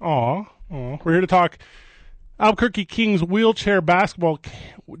having me. Aw. We're here to talk Albuquerque Kings wheelchair basketball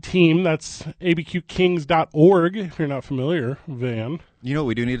team. That's abqkings.org, if you're not familiar, Van. You know what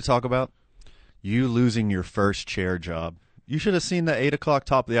we do need to talk about? You losing your first chair job. You should have seen the 8 o'clock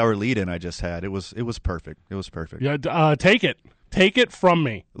top of the hour lead-in I just had. It was perfect. It was perfect. Yeah, take it. Take it from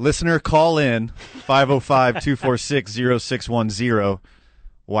me. Listener, call in 505-246-0610.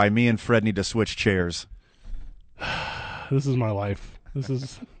 Why me and Fred need to switch chairs. This is my life.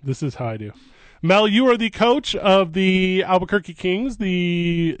 This is how I do. Mel, you are the coach of the Albuquerque Kings.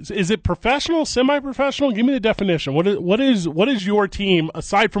 Is it professional, semi-professional? Give me the definition. What is your team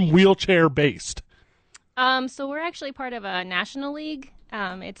aside from wheelchair based? So we're actually part of a national league.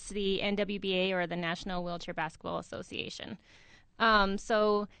 It's the NWBA, or the National Wheelchair Basketball Association.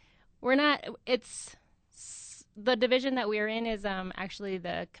 So we're not. It's the division that we're in is actually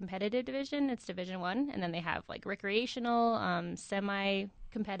the competitive division. It's Division 1, and then they have like recreational,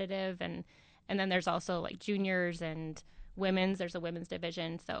 semi-competitive, and And then there's also like juniors and women's. There's a women's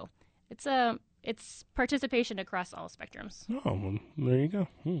division. So it's participation across all spectrums. Oh, well, there you go.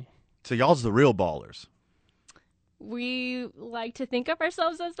 So y'all's the real ballers. We like to think of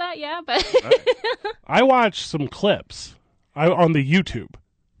ourselves as that, yeah, but I watched some clips on the YouTube.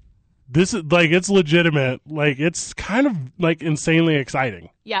 This is like, it's legitimate. Like, it's kind of like insanely exciting.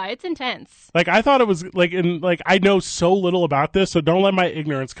 Yeah, it's intense. Like, I thought it was like, I know so little about this, so don't let my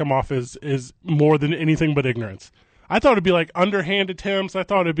ignorance come off as more than anything but ignorance. I thought it'd be like underhand attempts. I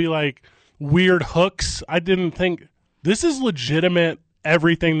thought it'd be like weird hooks. I didn't think this is legitimate.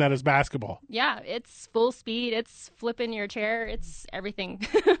 Everything that is basketball. Yeah, it's full speed. It's flipping your chair. It's everything.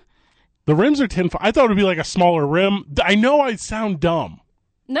 The rims are 10. I thought it would be like a smaller rim. I know I sound dumb.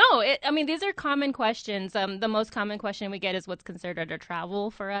 No, these are common questions. The most common question we get is what's considered a travel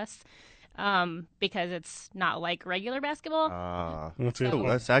for us, because it's not like regular basketball.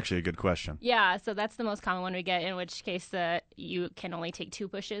 That's actually a good question. Yeah, so that's the most common one we get, in which case you can only take 2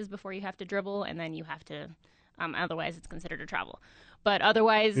 pushes before you have to dribble, and then you have to, otherwise it's considered a travel. But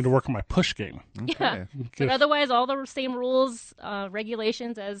otherwise... I need to work on my push game. Yeah. But otherwise, all the same rules,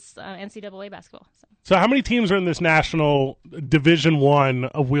 regulations as NCAA basketball. So how many teams are in this national Division I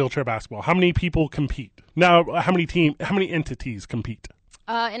of wheelchair basketball? How many people compete? Now, how many entities compete?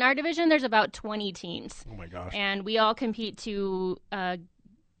 In our division, there's about 20 teams. Oh, my gosh. And we all compete to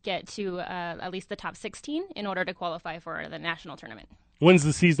get to at least the top 16 in order to qualify for the national tournament. When's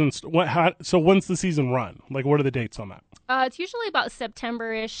the season? When's the season run? Like, what are the dates on that? It's usually about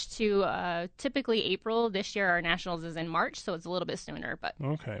September-ish to typically April. This year, our nationals is in March, so it's a little bit sooner. But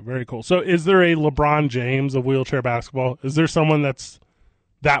okay, very cool. So, is there a LeBron James of wheelchair basketball? Is there someone that's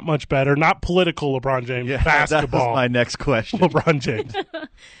that much better? Not political LeBron James, basketball. That was my next question. LeBron James.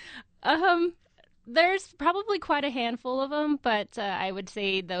 There's probably quite a handful of them, but I would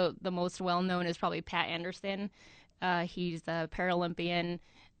say the most well-known is probably Pat Anderson. He's a Paralympian.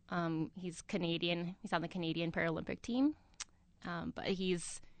 He's Canadian. He's on the Canadian Paralympic team. But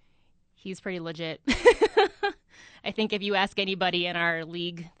he's pretty legit. I think if you ask anybody in our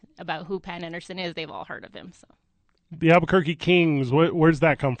league about who Pat Anderson is, they've all heard of him. So, the Albuquerque Kings. Where's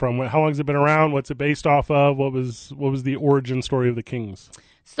that come from? How long has it been around? What's it based off of? What was the origin story of the Kings?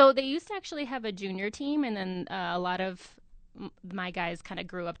 So they used to actually have a junior team, and then a lot of my guys kind of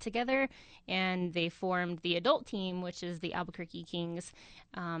grew up together, and they formed the adult team, which is the Albuquerque Kings.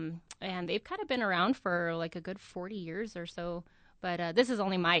 And they've kind of been around for like a good 40 years or so. But this is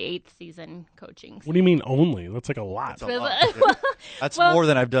only my 8th season coaching. So. What do you mean only? That's like a lot. That's a lot. That's more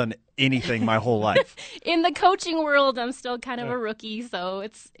than I've done anything my whole life. In the coaching world, I'm still kind of a rookie, so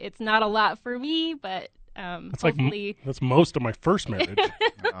it's not a lot for me, but that's hopefully... that's most of my first marriage.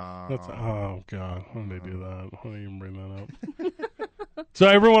 Oh, God. Why did they do that? Why did I even bring that up? So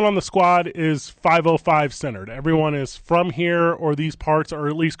everyone on the squad is 505 centered. Everyone is from here or these parts, or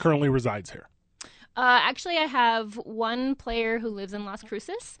at least currently resides here. Actually, I have one player who lives in Las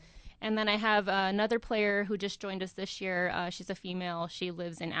Cruces, and then I have another player who just joined us this year. She's a female. She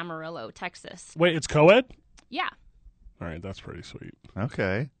lives in Amarillo, Texas. Wait, it's co-ed? Yeah. All right, that's pretty sweet.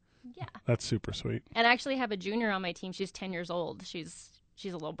 Okay. Yeah. That's super sweet. And I actually have a junior on my team. She's 10 years old. She's a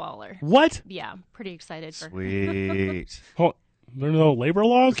little baller. What? Yeah, pretty excited for her. Sweet. Oh, there are no labor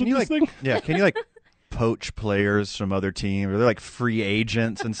laws with this thing? Yeah, can you poach players from other teams? Or they're like free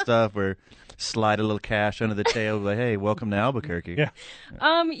agents and stuff where slide a little cash under the tail, like, hey, welcome to Albuquerque. Yeah.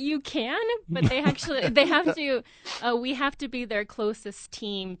 You can, but they have to. We have to be their closest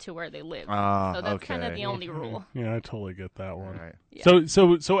team to where they live. So that's kind of the only rule. Yeah, I totally get that one. Right. Yeah.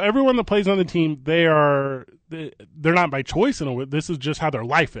 So everyone that plays on the team, they're not by choice in a way. This is just how their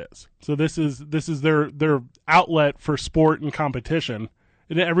life is. So this is their outlet for sport and competition.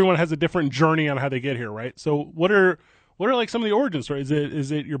 And everyone has a different journey on how they get here, right? So what are like some of the origin stories?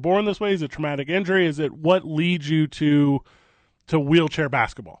 Is it you're born this way? Is it traumatic injury? Is it what leads you to wheelchair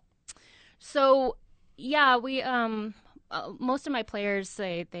basketball? So yeah, we most of my players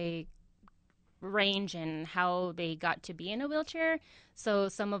they range in how they got to be in a wheelchair. So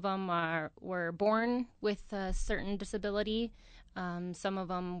some of them were born with a certain disability. Some of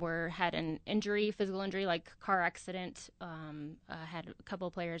them had an injury, physical injury, like car accident. Had a couple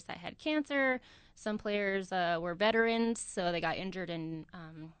of players that had cancer. Some players were veterans, so they got injured in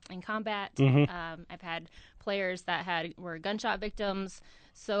combat. Mm-hmm. I've had players that were gunshot victims.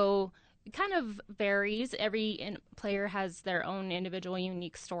 So it kind of varies. Every player has their own individual,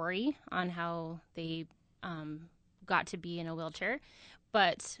 unique story on how they got to be in a wheelchair.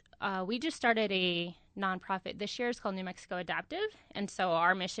 But we just started a nonprofit this year. It's called New Mexico Adaptive. And so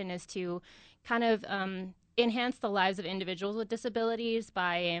our mission is to kind of enhance the lives of individuals with disabilities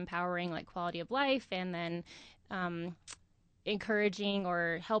by empowering like quality of life, and then encouraging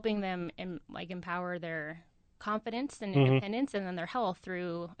or helping them empower their confidence and independence and then their health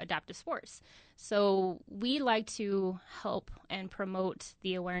through adaptive sports. So we like to help and promote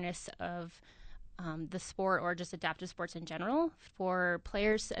the awareness of the sport, or just adaptive sports in general, for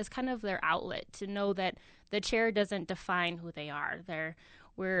players as kind of their outlet, to know that the chair doesn't define who they are.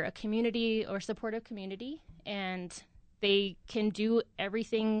 We're a community or supportive community, and they can do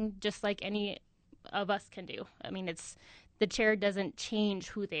everything just like any of us can do. I mean, the chair doesn't change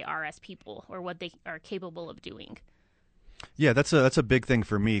who they are as people or what they are capable of doing. Yeah, that's a big thing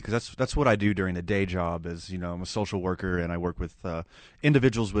for me, because that's what I do during the day job. Is, you know, I'm a social worker and I work with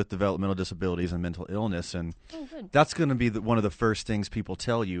individuals with developmental disabilities and mental illness, and that's going to be one of the first things people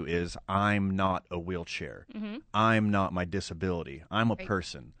tell you is, I'm not a wheelchair, I'm not my disability, I'm a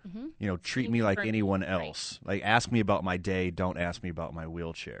person. You know, treat me like anyone else. Like, ask me about my day, don't ask me about my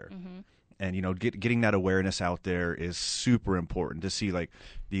wheelchair. And, you know, getting that awareness out there is super important, to see like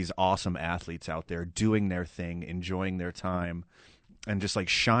these awesome athletes out there doing their thing, enjoying their time, and just like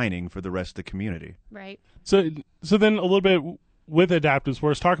shining for the rest of the community. Right. So then a little bit with adaptive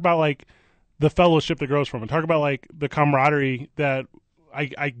sports, talk about like the fellowship that grows from it. Talk about like the camaraderie that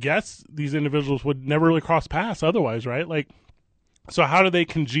I guess these individuals would never really cross paths otherwise, right? Like, so how do they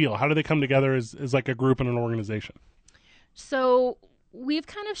congeal? How do they come together as like a group and an organization? So we've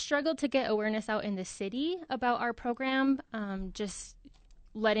kind of struggled to get awareness out in the city about our program, just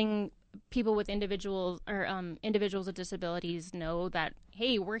letting people with individuals with disabilities know that,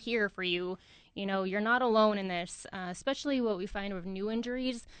 hey, we're here for you. You know, you're not alone in this, especially what we find with new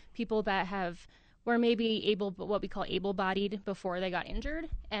injuries, people that were maybe what we call able-bodied before they got injured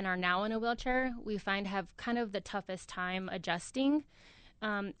and are now in a wheelchair, we find have kind of the toughest time adjusting.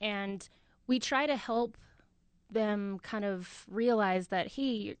 And we try to help them kind of realize that,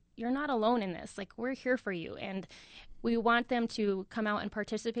 hey, you're not alone in this. Like, we're here for you. And we want them to come out and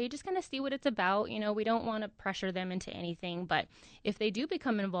participate, just kind of see what it's about. You know, we don't want to pressure them into anything, but if they do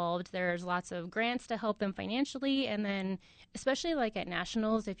become involved, there's lots of grants to help them financially. And then especially like at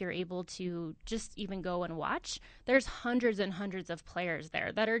nationals, if you're able to just even go and watch, there's hundreds and hundreds of players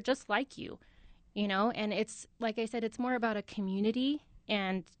there that are just like you, you know, and it's, like I said, it's more about a community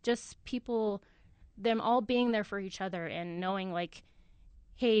and just people, them all being there for each other and knowing like,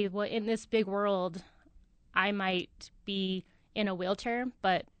 hey, well, in this big world, I might be in a wheelchair,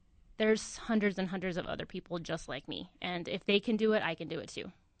 but there's hundreds and hundreds of other people just like me. And if they can do it, I can do it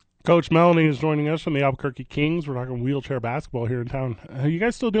too. Coach Melanie is joining us from the Albuquerque Kings. We're talking wheelchair basketball here in town. Are you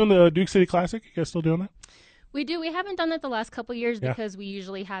guys still doing the Duke City Classic? You guys still doing that? We do. We haven't done that the last couple years because we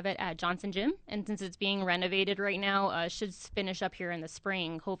usually have it at Johnson Gym. And since it's being renovated right now, should finish up here in the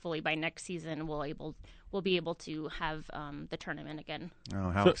spring. Hopefully by next season, we'll be able to have the tournament again. Oh,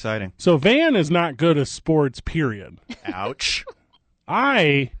 how exciting. So Van is not good at sports, period. Ouch.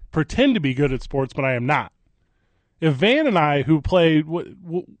 I pretend to be good at sports, but I am not. If Van and I, who played,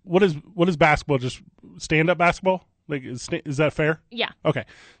 what is basketball? Just stand-up basketball? Like, is that fair? Yeah. Okay.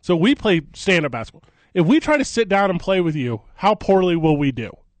 So we play stand-up basketball. If we try to sit down and play with you, how poorly will we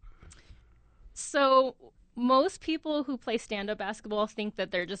do? So most people who play stand-up basketball think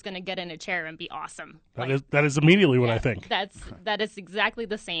that they're just going to get in a chair and be awesome. That is immediately what I think. That is exactly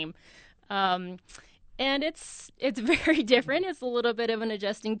the same. And it's very different. It's a little bit of an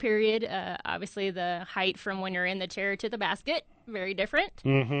adjusting period. Obviously, the height from when you're in the chair to the basket, very different.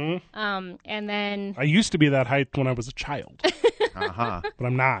 Mm-hmm. And then I used to be that height when I was a child, but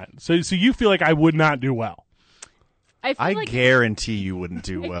I'm not. So you feel like I would not do well? I guarantee you wouldn't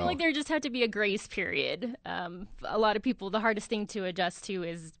do well. I feel like there just had to be a grace period. A lot of people, the hardest thing to adjust to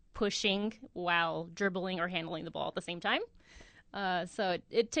is pushing while dribbling or handling the ball at the same time. So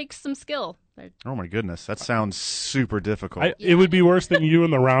it takes some skill. Oh my goodness, that sounds super difficult. It would be worse than you in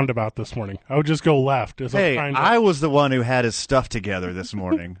the roundabout this morning. I would just go left. Hey, I was the one who had his stuff together this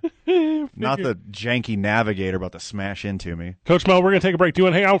morning. Not the janky navigator about to smash into me. Coach Mel, we're going to take a break. Do you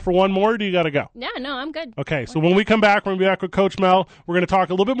want to hang out for one more, or do you got to go? Yeah, no, I'm good. Okay, so when we come back, we're going to be back with Coach Mel. We're going to talk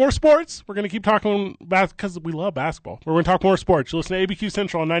a little bit more sports. We're going to keep talking because we love basketball. We're going to talk more sports. You listen to ABQ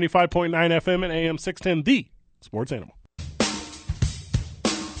Central on 95.9 FM and AM 610, the Sports Animal.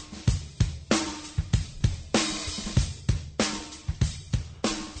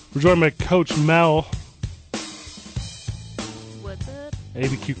 We're joined by Coach Mel. What's up?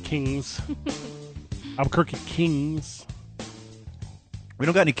 ABQ Kings. Albuquerque Kings. We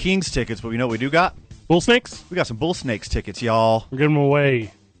don't got any Kings tickets, but we know what we do got. Bull Snakes? We got some Bull Snakes tickets, y'all. We're giving them away.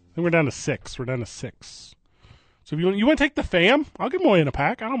 I think we're down to 6. So if you want to take the fam, I'll give them away in a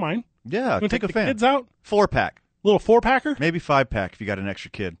pack. I don't mind. Yeah, Wanna take a the fan. kids out? 4-pack. Little 4-packer? Maybe 5-pack if you got an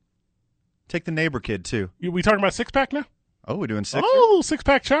extra kid. Take the neighbor kid, too. We talking about 6-pack now? Oh, we're doing 6? Oh, little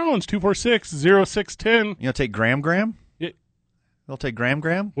 6-pack challenge. 246-0610. You know, take Gram? Yeah. They'll take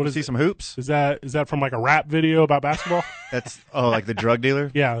Gram? What is See it? some hoops? Is that from like a rap video about basketball? That's, like the drug dealer?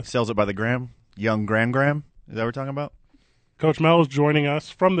 Yeah. Sells it by the gram? Young Gram? Is that what we're talking about? Coach Mel is joining us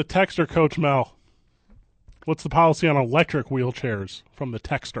from the Texter. Coach Mel, what's the policy on electric wheelchairs from the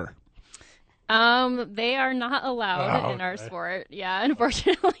Texter? They are not allowed in our sport. Yeah,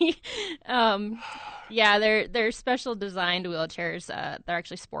 unfortunately. Yeah, they're special designed wheelchairs. They're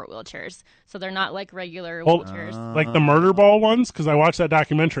actually sport wheelchairs, so they're not like regular wheelchairs. Like the murder ball ones? Because I watched that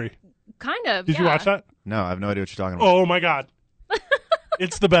documentary. Kind of. Did you watch that? No, I have no idea what you're talking about. Oh my god,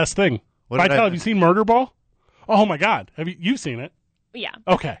 it's the best thing. Vital, have you seen Murder Ball? Oh my god, you've seen it? Yeah.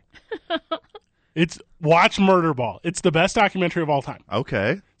 Okay. Watch Murder Ball. It's the best documentary of all time.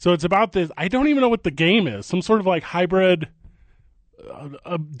 Okay. So it's about this. I don't even know what the game is. Some sort of like hybrid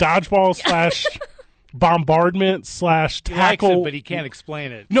dodgeball / bombardment / tackle. He likes it, but he can't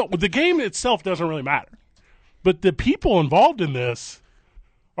explain it. No, the game itself doesn't really matter. But the people involved in this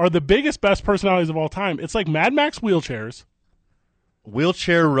are the biggest, best personalities of all time. It's like Mad Max wheelchairs.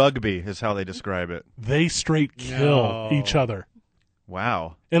 Wheelchair rugby is how they describe it. They straight kill each other.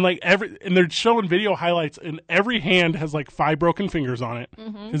 Wow. And and they're showing video highlights, and every hand has like 5 broken fingers on it.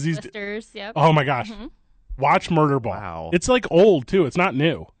 Mm-hmm. These blisters, yep. Oh my gosh. Mm-hmm. Watch Murder Ball. Wow. It's like old too. It's not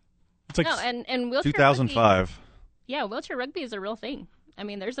new. It's like and wheelchair 2005. Rugby, yeah, wheelchair rugby is a real thing. I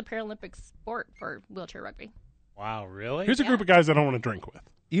mean, there's a Paralympic sport for wheelchair rugby. Wow, really? Here's a group of guys I don't want to drink with.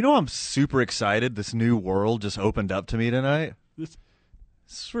 You know, I'm super excited. This new world just opened up to me tonight. This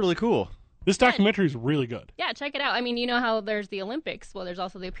is really cool. This documentary is really good. Yeah, check it out. I mean, you know how there's the Olympics. Well, there's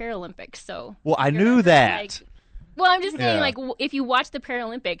also the Paralympics. So. Well, I knew that. Well, I'm just saying, if you watch the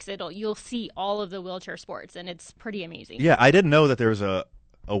Paralympics, you'll see all of the wheelchair sports, and it's pretty amazing. Yeah, I didn't know that there was a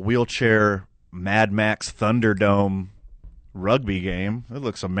wheelchair Mad Max Thunderdome rugby game. It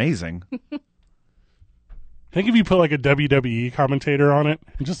looks amazing. I think if you put like a WWE commentator on it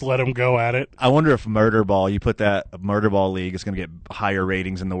and just let him go at it. I wonder if Murder Ball, you put that Murder Ball League, is going to get higher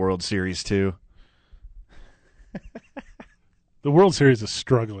ratings in the World Series too. The World Series is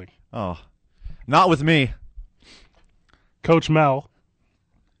struggling. Oh, not with me. Coach Mel,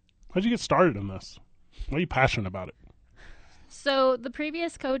 how'd you get started in this? Why are you passionate about it? So the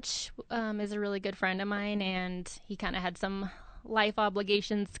previous coach is a really good friend of mine, and he kind of had some life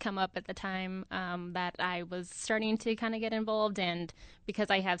obligations come up at the time that I was starting to kind of get involved, and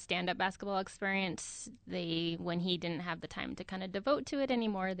because I have stand-up basketball experience, when he didn't have the time to kind of devote to it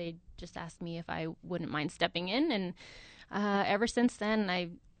anymore, they just asked me if I wouldn't mind stepping in, and ever since then,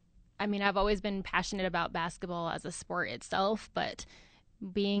 I've always been passionate about basketball as a sport itself, but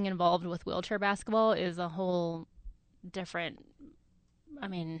being involved with wheelchair basketball is a whole different,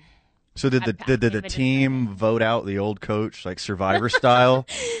 So did the team vote out the old coach, like Survivor style?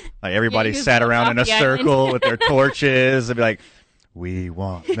 Like everybody sat around in a circle with their torches and be like, "We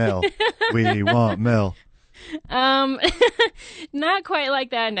want Mel. We want Mel." Not quite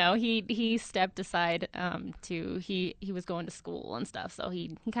like that. No, he stepped aside. He was going to school and stuff, so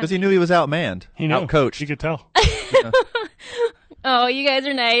he because he knew he was outmanned, outcoached. You could tell. Oh, you guys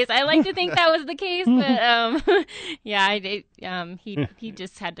are nice. I like to think that was the case, but he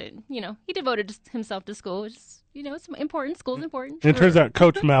just had to, he devoted himself to school. Which is, it's important. School's important. And it turns out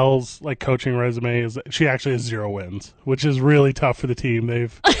Coach Mel's coaching resume is she actually has 0 wins, which is really tough for the team.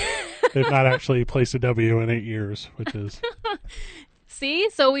 They've not actually placed a W in 8 years, which is. See,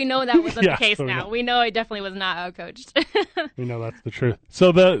 so we know that wasn't the case so now. We know I definitely was not outcoached. We know that's the truth.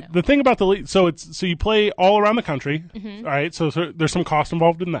 So the thing about the league, so you play all around the country, Mm-hmm. all right? So there's some cost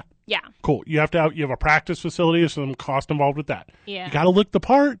involved in that. Yeah. Cool. You have a practice facility, there's some cost involved with that. Yeah. You got to look the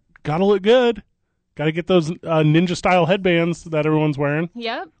part, got to look good, got to get those ninja style headbands that everyone's wearing.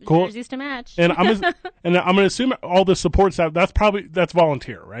 Yep. Cool. Jerseys to match. And I'm going to assume all the support staff that's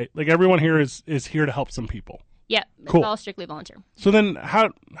volunteer, right? Like everyone here is here to help some people. Yep. Cool. It's all strictly volunteer. So then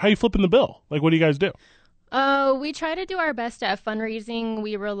how you flipping the bill? Like what do you guys do? We try to do our best at fundraising.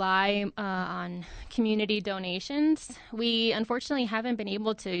 We rely on community donations. We unfortunately haven't been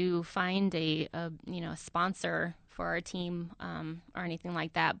able to find a sponsor for our team or anything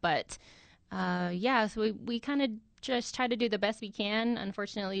like that. But so we kind of just try to do the best we can.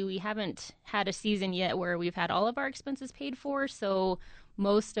 Unfortunately, we haven't had a season yet where we've had all of our expenses paid for. So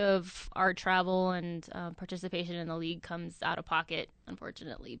most of our travel and participation in the league comes out of pocket,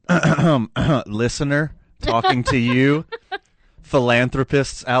 unfortunately. Listener, talking to you,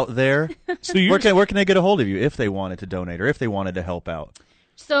 philanthropists out there. So where can they get a hold of you if they wanted to donate or if they wanted to help out?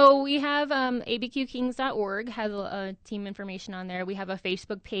 So we have abqkings.org has a team information on there. We have a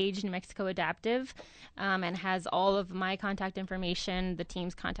Facebook page, New Mexico Adaptive, and has all of my contact information, the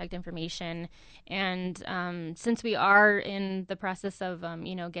team's contact information. And since we are in the process of,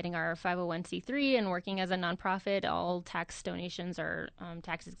 getting our 501c3 and working as a nonprofit, all tax donations are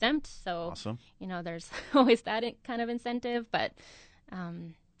tax exempt. So, awesome. There's always that kind of incentive. But,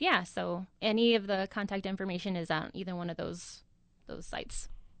 so any of the contact information is on either one of those sites.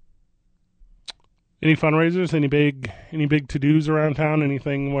 Any fundraisers? Any big to-dos around town?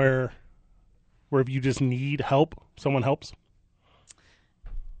 Anything where if you just need help, someone helps?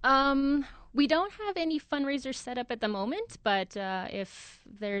 We don't have any fundraisers set up at the moment, but if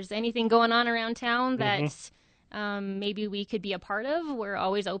there's anything going on around town that maybe we could be a part of, we're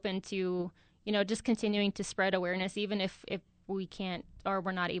always open to, just continuing to spread awareness, even if we can't or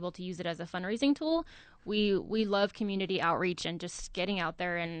we're not able to use it as a fundraising tool. We love community outreach and just getting out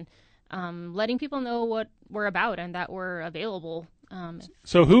there and letting people know what we're about and that we're available.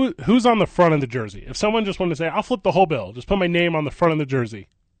 So who's on the front of the jersey? If someone just wanted to say, I'll flip the whole bill, just put my name on the front of the jersey,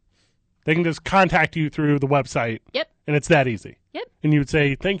 they can just contact you through the website. Yep. And it's that easy. Yep. And you would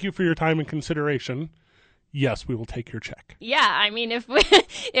say, thank you for your time and consideration. Yes, we will take your check. Yeah, I mean, if we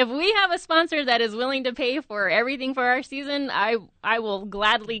have a sponsor that is willing to pay for everything for our season, I will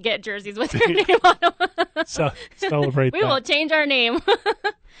gladly get jerseys with your name on them. So celebrate we will change our name.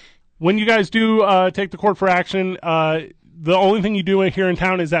 When you guys do take the court for action, the only thing you do here in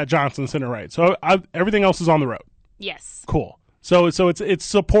town is at Johnson Center, right? So everything else is on the road. Yes. Cool. So it's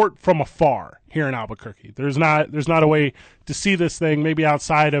support from afar here in Albuquerque. There's not a way to see this thing maybe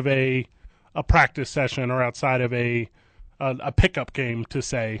outside of a practice session or outside of a pickup game, to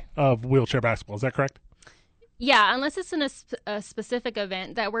say, of wheelchair basketball. Is that correct? Yeah, unless it's in a specific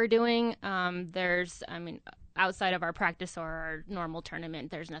event that we're doing. Outside of our practice or our normal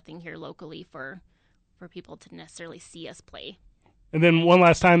tournament, there's nothing here locally for people to necessarily see us play. And then one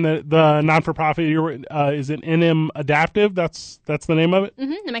last time, the non-for-profit, is it NM Adaptive? That's the name of it?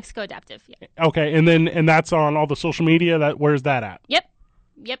 Mm-hmm, New Mexico Adaptive, yeah. Okay, and that's on all the social media. Where's that at?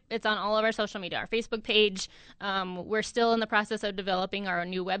 Yep, it's on all of our social media, our Facebook page. We're still in the process of developing our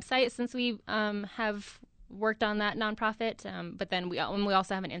new website since we have worked on that nonprofit. But then we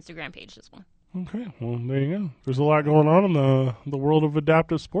also have an Instagram page as well. Okay, well, there you go. There's a lot going on in the world of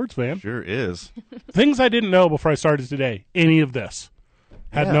adaptive sports, Van. Sure is. Things I didn't know before I started today. Any of this.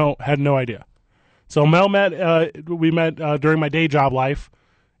 Had no idea. So Mel we met during my day job life,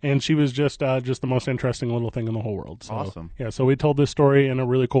 and she was just the most interesting little thing in the whole world. So, awesome. Yeah, so we told this story in a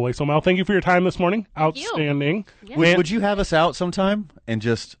really cool way. So Mel, thank you for your time this morning. Outstanding. Yeah. Would you have us out sometime and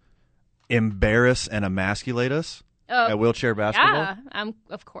just embarrass and emasculate us? At wheelchair basketball? Yeah,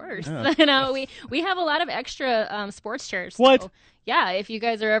 of course. Yeah. We have a lot of extra sports chairs. What? So, yeah, if you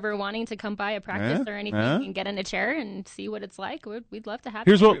guys are ever wanting to come by a practice or anything and get in a chair and see what it's like, we'd love to have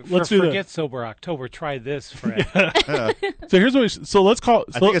you. Forget Sober October. Try this, Fred. So here's what. Let's call.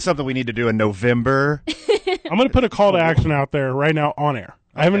 I think it's something we need to do in November. I'm going to put a call to action out there right now on air.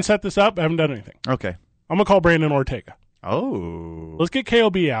 I haven't set this up. I haven't done anything. Okay. I'm going to call Brandon Ortega. Oh. Let's get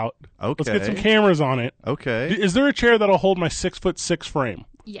KOB out. Okay. Let's get some cameras on it. Okay. Is there a chair that'll hold my 6'6" frame?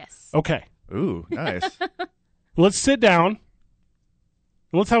 Yes. Okay. Ooh, nice. Let's sit down and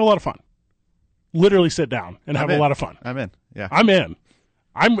let's have a lot of fun. Literally sit down and have a lot of fun. I'm in. Yeah. I'm in.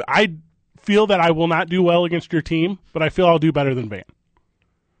 I feel that I will not do well against your team, but I feel I'll do better than Van.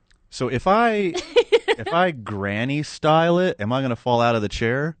 So if I granny style it, am I going to fall out of the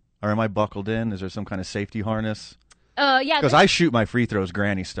chair? Or am I buckled in? Is there some kind of safety harness? Yeah. Because I shoot my free throws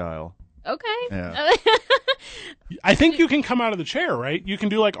granny style. Okay. Yeah. I think you can come out of the chair, right? You can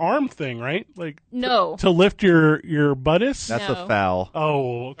do like arm thing, right? Like no. To lift your buttus? That's a foul.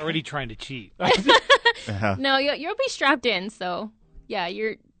 Oh. Okay. Already trying to cheat. No, you'll be strapped in, so yeah,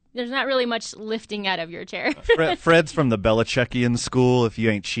 there's not really much lifting out of your chair. Fred's from the Belichickian school. If you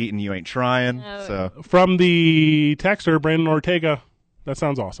ain't cheating, you ain't trying. No. So from the texter, Brandon Ortega. That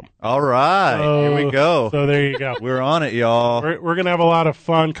sounds awesome. All right. Here we go. So there you go. We're on it, y'all. We're going to have a lot of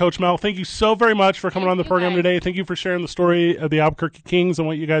fun. Coach Mel, thank you so very much for coming on the program today. Thank you for sharing the story of the Albuquerque Kings and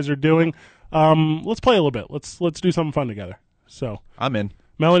what you guys are doing. Let's play a little bit. Let's do something fun together. So I'm in.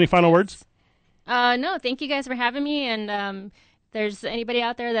 Mel, any final words? No, thank you guys for having me. And there's anybody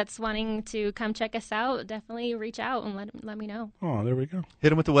out there that's wanting to come check us out, definitely reach out and let me know. Oh, there we go. Hit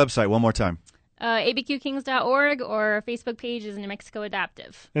them with the website one more time. abqkings.org, or our Facebook page is New Mexico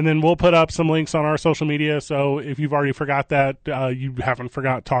Adaptive. And then we'll put up some links on our social media, so if you've already forgot that, you haven't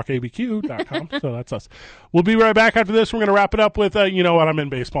forgot talkabq.com, so that's us. We'll be right back after this. We're going to wrap it up with, you know what, I'm in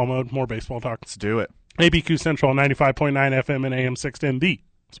baseball mode, more baseball talk. Let's do it. ABQ Central, 95.9 FM and AM 610, the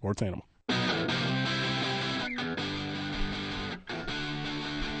Sports Animal.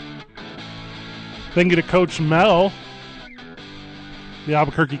 Thank you to Coach Mel, the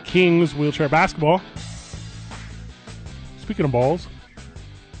Albuquerque Kings wheelchair basketball. Speaking of balls.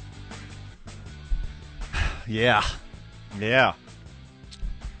 Yeah. New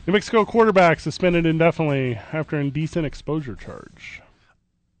Mexico quarterback suspended indefinitely after indecent exposure charge.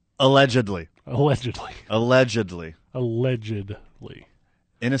 Allegedly.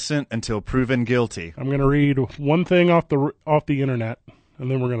 Innocent until proven guilty. I'm going to read one thing off the internet, and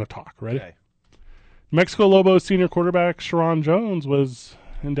then we're going to talk. Ready? Okay. New Mexico Lobos senior quarterback Sharon Jones was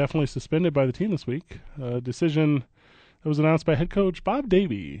indefinitely suspended by the team this week. A decision that was announced by head coach Bob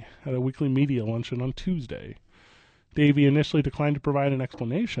Davie at a weekly media luncheon on Tuesday. Davie initially declined to provide an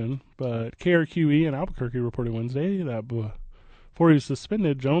explanation, but KRQE in Albuquerque reported Wednesday that before he was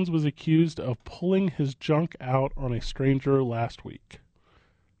suspended, Jones was accused of pulling his junk out on a stranger last week.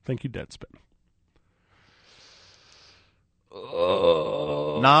 Thank you, Deadspin.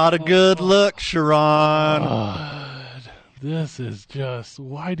 Not a good look, Sharon. God, this is just,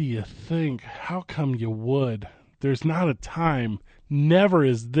 why do you think? How come you would? There's not a time. Never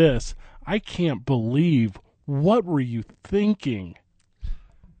is this. I can't believe. What were you thinking?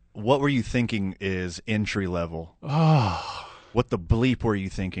 What were you thinking is entry level. What the bleep were you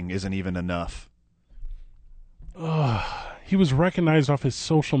thinking isn't even enough. He was recognized off his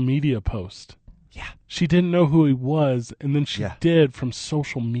social media post. Yeah. She didn't know who he was, and then she did from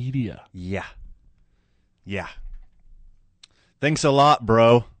social media. Yeah. Thanks a lot,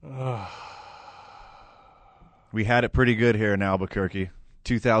 bro. We had it pretty good here in Albuquerque.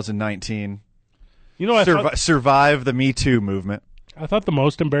 2019. You know, survive the Me Too movement. I thought the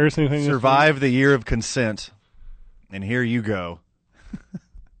most embarrassing thing survive the year of consent. And here you go.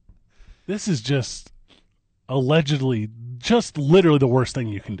 This is just allegedly, just literally the worst thing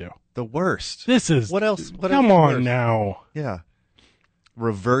you can do. The worst. This is... What else? Come on now. Yeah.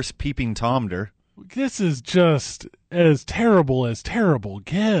 Reverse peeping Tomder. This is just as terrible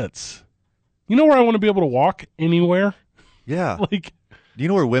gets. You know where I want to be able to walk? Anywhere. Yeah. Like... Do you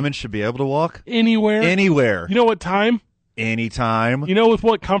know where women should be able to walk? Anywhere. You know what time? Anytime. You know with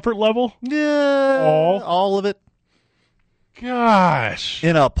what comfort level? Yeah. All of it. Gosh.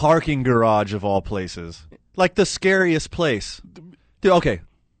 In a parking garage of all places. Like the scariest place. Dude, okay.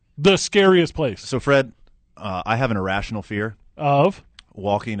 The scariest place. So, Fred, I have an irrational fear. Of?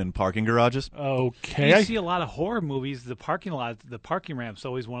 Walking in parking garages. Okay. You see a lot of horror movies. The parking ramp's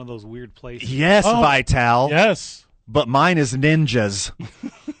always one of those weird places. Yes, Vital. Yes. But mine is ninjas.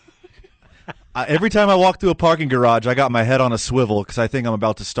 Every time I walk through a parking garage, I got my head on a swivel because I think I'm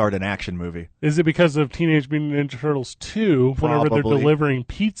about to start an action movie. Is it because of Teenage Mutant Ninja Turtles 2 whenever they're delivering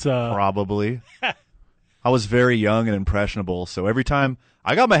pizza? Probably. I was very young and impressionable, so every time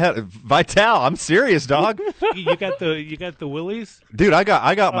I got my head Vital, I'm serious, dog. You got the willies? Dude, I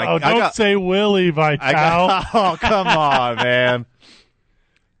got my don't say Willie, Vital. Oh, come on, man.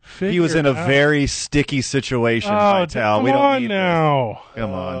 He was in a very sticky situation, Vital. We don't need now. This.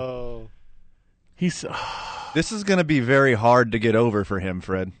 Come on. He's. This is going to be very hard to get over for him,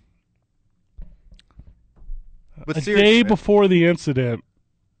 Fred. But a day before the incident,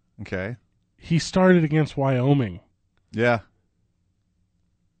 okay, he started against Wyoming. Yeah.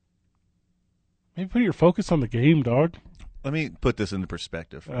 Maybe put your focus on the game, dog. Let me put this into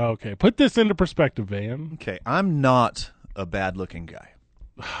perspective. Okay, put this into perspective, Van. Okay, I'm not a bad-looking guy.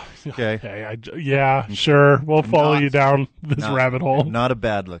 Okay. Yeah, sure. We'll follow you down this rabbit hole. I'm not a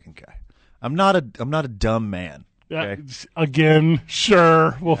bad-looking guy. I'm not a dumb man. Okay? Again,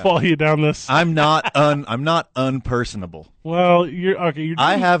 sure. We'll follow you down this. I'm not unpersonable. Well, you're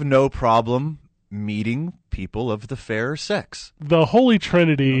I have no problem meeting people of the fairer sex. The Holy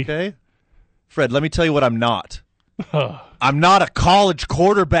Trinity. Okay? Fred, let me tell you what I'm not. I'm not a college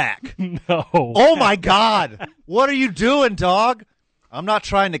quarterback. No. Oh my God. What are you doing, dog? I'm not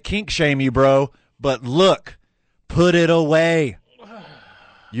trying to kink shame you, bro, but look, put it away.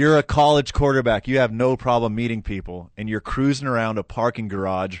 You're a college quarterback. You have no problem meeting people, and you're cruising around a parking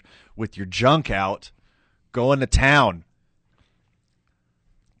garage with your junk out, going to town.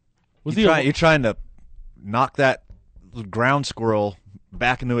 You're trying to knock that ground squirrel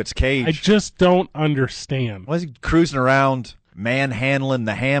back into its cage. I just don't understand. Why is he cruising around manhandling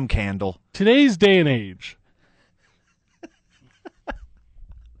the ham candle? Today's day and age.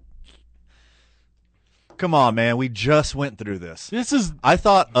 Come on, man. We just went through this. I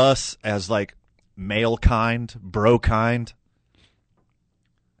thought us as like male kind, bro kind,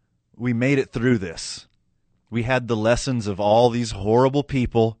 we made it through this. We had the lessons of all these horrible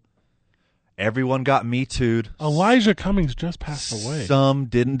people, Everyone got Me Too'd. Elijah Cummings just passed away. Some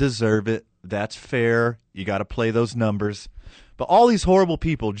didn't deserve it. That's fair. You got to play those numbers. But all these horrible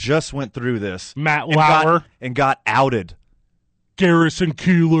people just went through this. Matt Lauer. And got outed. Garrison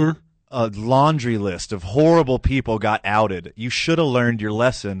Keillor. A laundry list of horrible people got outed. You should have learned your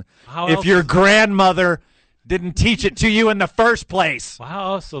lesson if your grandmother didn't teach it to you in the first place. Well,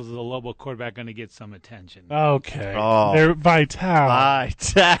 how else is the Lobo quarterback going to get some attention? Okay. Oh. They're Vital.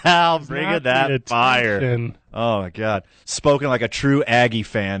 Bringing that fire. Oh, my God. Spoken like a true Aggie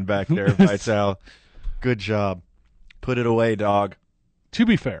fan back there, Vital. Good job. Put it away, dog. To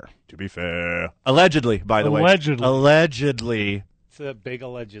be fair. Allegedly, by the way. Allegedly. It's a big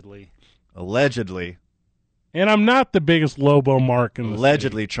allegedly. Allegedly. And I'm not the biggest Lobo mark in the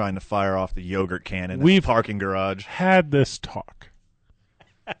Allegedly trying to fire off the yogurt cannon in the parking garage. Had this talk.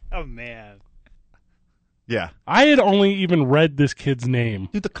 Oh, man. Yeah. I had only even read this kid's name.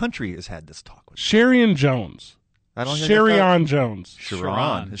 Dude, the country has had this talk. Sherian Jones. Sherian Jones.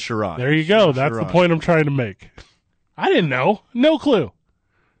 Sharon. There you go. That's the point I'm trying to make. I didn't know. No clue.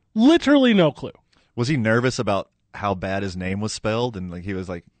 Literally no clue. Was he nervous about how bad his name was spelled? And he was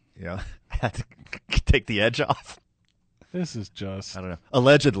like, had to take the edge off. This is just... I don't know.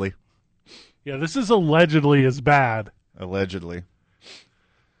 Allegedly. Yeah, this is allegedly as bad. Allegedly.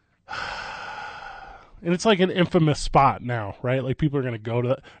 And it's like an infamous spot now, right? Like people are going to go to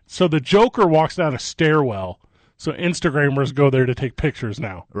that. So the Joker walks down a stairwell. So Instagrammers go there to take pictures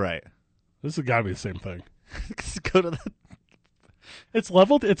now. Right. This has got to be the same thing. Go to the... It's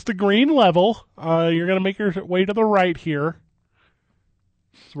leveled. It's the green level. You're going to make your way to the right here.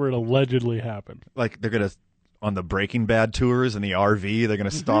 That's where it allegedly happened. Like they're going to, on the Breaking Bad tours in the RV, they're going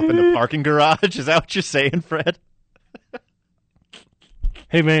to stop in the parking garage. Is that what you're saying, Fred?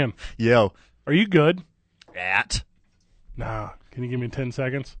 Hey, man. Yo. Are you good? Nah. Can you give me 10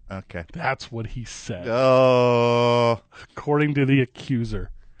 seconds? Okay. That's what he said. Oh. According to the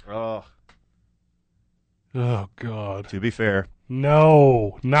accuser. Oh, God. To be fair.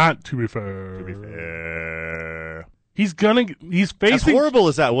 No, not to be fair. To be fair. He's facing... As horrible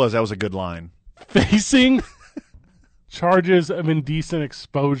as that was a good line. Facing charges of indecent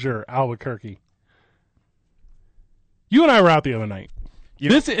exposure, Albuquerque. You and I were out the other night.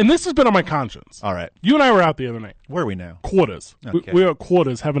 This has been on my conscience. All right. You and I were out the other night. Where are we now? Quarters. Okay. We were at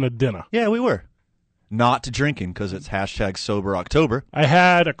Quarters having a dinner. Yeah, we were. Not drinking because it's #Sober October. I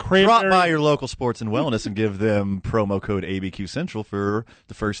had a cranberry. Drop by your local sports and wellness and give them promo code ABQ Central for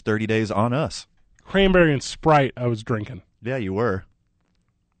the first 30 days on us. Cranberry and Sprite I was drinking. Yeah, you were.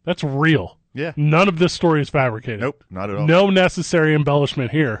 That's real. Yeah. None of this story is fabricated. Nope, not at all. No necessary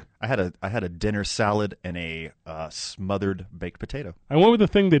embellishment here. I had a dinner salad and a smothered baked potato. I went with the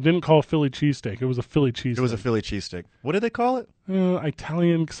thing they didn't call Philly cheesesteak. It was a Philly cheesesteak. It was a Philly cheesesteak. What did they call it?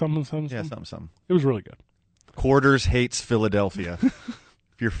 Italian something. Yeah, something. It was really good. Quarters hates Philadelphia.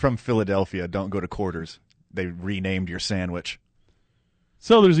 If you're from Philadelphia, don't go to Quarters. They renamed your sandwich.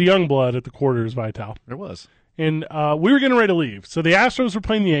 So there's a young blood at the Quarters, Vital. There was. And we were getting ready to leave. So the Astros were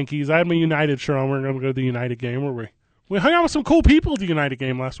playing the Yankees. I had my United shirt on. We were going to go to the United game where we hung out with some cool people at the United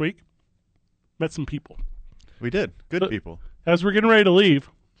game last week. Met some people. We did. Good people. As we're getting ready to leave,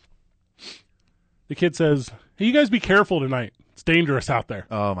 the kid says, "Hey, you guys be careful tonight. It's dangerous out there."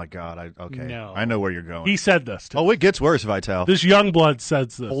 Oh, my God. Okay. No. I know where you're going. He said this. It gets worse, Vital. This young blood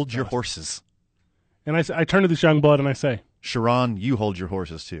says this. Hold your horses. And I turn to this young blood and I say, Sharon, you hold your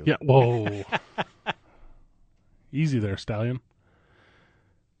horses too. Yeah, whoa. Easy there, Stallion.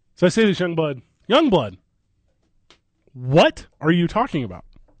 So I say to this young blood, what are you talking about?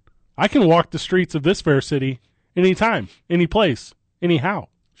 I can walk the streets of this fair city anytime, any place, anyhow.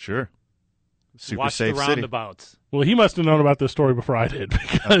 Sure. Super Watch safe the city. roundabouts. Well, he must have known about this story before I did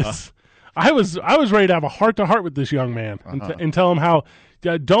because I was ready to have a heart-to-heart with this young man and tell him how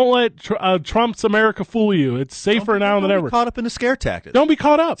don't let Trump's America fool you. It's safer now than ever. Don't be caught up in the scare tactics. Don't be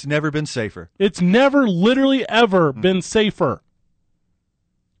caught up. It's never been safer. It's never, literally ever been safer.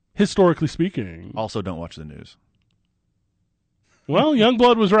 Historically speaking. Also, don't watch the news. Well,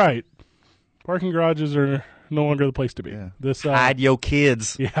 Youngblood was right. Parking garages are no longer the place to be. Yeah. Hide your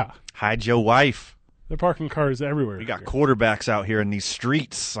kids. Yeah. Hide your wife. They're parking cars everywhere. We got quarterbacks out here in these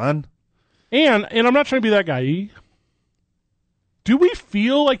streets, son. And I'm not trying to be that guy. Do we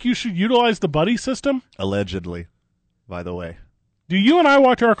feel like you should utilize the buddy system? Allegedly, by the way. Do you and I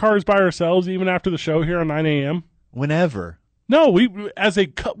watch our cars by ourselves even after the show here on 9 a.m.? Whenever. No, we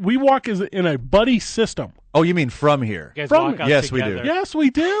walk as in a buddy system. Oh, you mean from here? You guys walk out yes, together. we do. Yes, we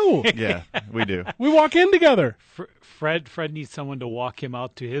do. Yeah, we do. We walk in together. Fred needs someone to walk him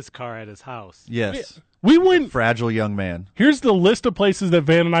out to his car at his house. Yes. We went. Fragile young man. Here's the list of places that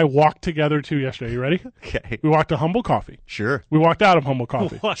Van and I walked together to yesterday. You ready? Okay. We walked to Humble Coffee. Sure. We walked out of Humble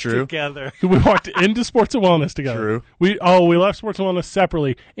Coffee. Walk True. together. We walked into Sports and Wellness together. True. We left Sports and Wellness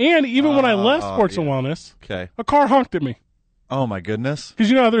separately. And even when I left Sports and Wellness, Okay. a car honked at me. Oh, my goodness. Because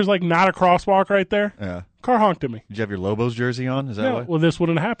you know how there's like not a crosswalk right there? Yeah. Car honked at me. Did you have your Lobos jersey on? Is that Yeah, why? well, this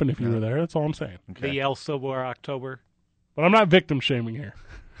wouldn't have happened if you were there. That's all I'm saying. Okay. The El Sobor October. But I'm not victim shaming here.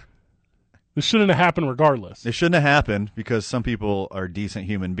 This shouldn't have happened regardless. It shouldn't have happened because some people are decent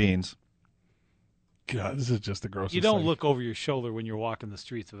human beings. God, this is just the grossest You don't thing. look over your shoulder when you're walking the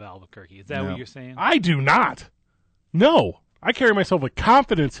streets of Albuquerque. Is that No. what you're saying? I do not. No. I carry myself with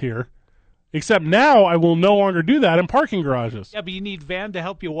confidence here, except now I will no longer do that in parking garages. Yeah, but you need Van to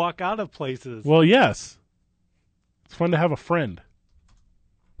help you walk out of places. Well, yes. It's fun to have a friend.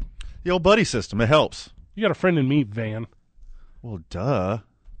 The old buddy system, it helps. You got a friend in me, Van. Well, duh.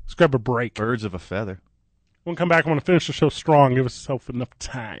 Let's grab a break. Birds of a feather. When we come back, I want to finish the show strong. Give yourself enough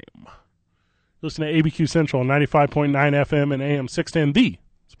time. Listen to ABQ Central on 95.9 FM and AM 610, the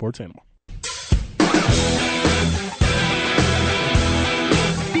Sports Animal.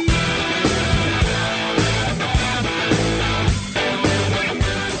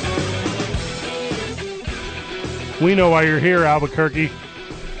 We know why you're here, Albuquerque,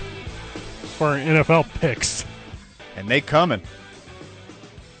 for our NFL picks. And they coming.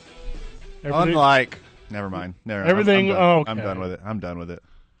 Everything- Unlike, never mind. Everything- I'm okay. done with it. I'm done with it.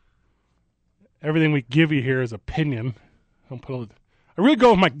 Everything we give you here is opinion. I really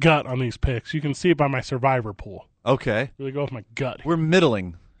go with my gut on these picks. You can see it by my survivor pool. Okay. Really go with my gut. We're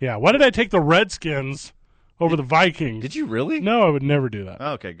middling. Yeah. Why did I take the Redskins over the Vikings? Did you really? No, I would never do that.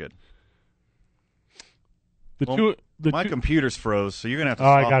 Okay, good. My computer's froze, so you're gonna have to. Oh,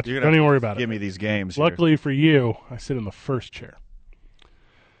 I got you. Don't even worry about Give it. me these games. here. Luckily for you, I sit in the first chair.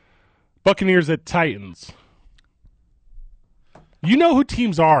 Buccaneers at Titans. You know who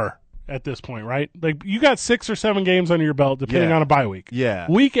teams are at this point, right? Like you got 6 or 7 games under your belt, depending Yeah. on a bye week. Yeah.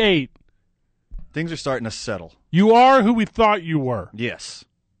 Week 8, Things are starting to settle. you are who we thought you were. Yes.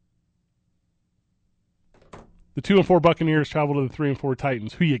 The 2-4 Buccaneers travel to the 3-4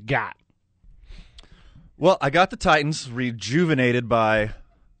 Titans. Who you got? Well, I got the Titans rejuvenated by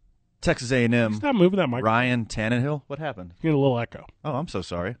Texas A&M. Stop moving that mic. Ryan Tannehill. What happened? You get a little echo. Oh, I'm so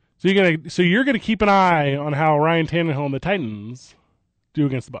sorry. So you're gonna keep an eye on how Ryan Tannehill and the Titans do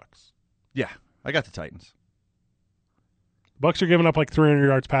against the Bucs. Yeah, I got the Titans. Bucs are giving up like 300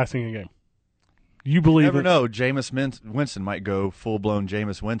 yards passing a game. You believe Never it? know. Jameis Winston might go full-blown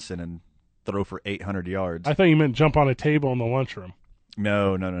Jameis Winston and throw for 800 yards. I thought you meant jump on a table in the lunchroom.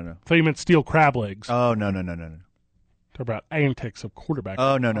 No. I thought you meant steal crab legs. Oh, no. Talk about antics of quarterback.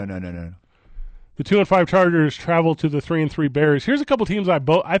 Oh, no. The 2-5 Chargers travel to the 3-3 Bears. Here's a couple teams I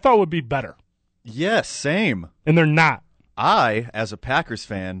thought would be better, Yes, same. and they're not. I, as a Packers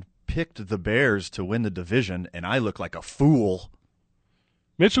fan, picked the Bears to win the division, and I look like a fool.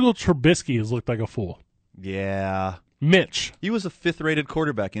 Mitchell Trubisky has looked like a fool. Yeah. Mitch. He was a 5th-rated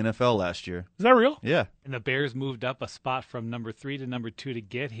quarterback in NFL last year. Is that real? Yeah. And the Bears moved up a spot from number 3 to number 2 to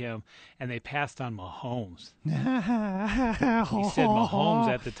get him, and they passed on Mahomes. He said Mahomes,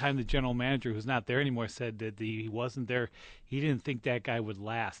 at the time the general manager, who's not there anymore, said that he wasn't there. He didn't think that guy would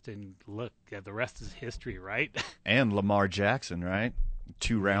last. And look, the rest is history, right? And Lamar Jackson, right?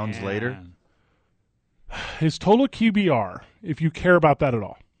 2 rounds later. Man. His total QBR, if you care about that at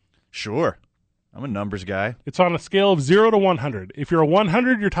all. Sure. I'm a numbers guy. It's on a scale of 0 to 100. If you're a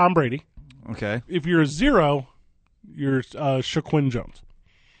 100, you're Tom Brady. Okay. If you're a 0, you're Shaquin Jones.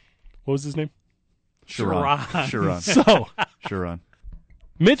 What was his name? Sharon. So, Sharon.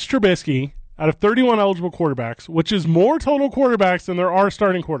 Mitch Trubisky, out of 31 eligible quarterbacks, which is more total quarterbacks than there are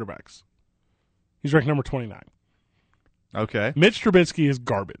starting quarterbacks, he's ranked number 29. Okay. Mitch Trubisky is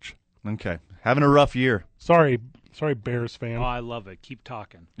garbage. Okay. Having a rough year. Sorry, Bears fan. Oh, I love it. Keep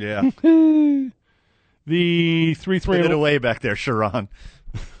talking. Yeah. The 3-3 Give it away back there, Sharon.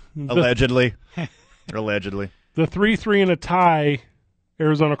 Allegedly. Allegedly. The 3-3 and a tie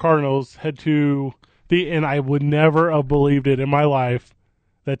Arizona Cardinals head to and I would never have believed it in my life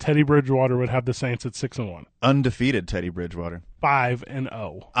that Teddy Bridgewater would have the Saints at 6-1. Undefeated Teddy Bridgewater.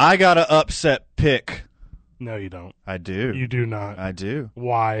 5-0. I got an upset pick. No, you don't. I do. You do not. I do.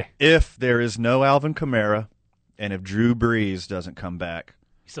 Why? If there is no Alvin Kamara and if Drew Brees doesn't come back,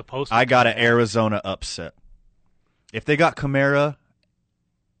 He's supposed to. I got an Arizona upset. If they got Kamara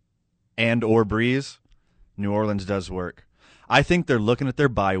and or Brees, New Orleans does work. I think they're looking at their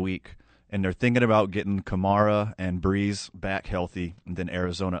bye week, and they're thinking about getting Kamara and Brees back healthy, and then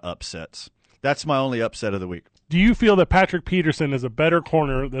Arizona upsets. That's my only upset of the week. Do you feel that Patrick Peterson is a better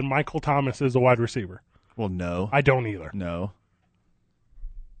corner than Michael Thomas is a wide receiver? Well, no. I don't either. No.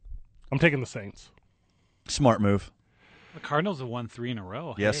 I'm taking the Saints. Smart move. The Cardinals have won 3 in a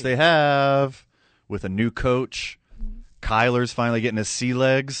row. Yes, Hey. they have. With a new coach. Kyler's finally getting his sea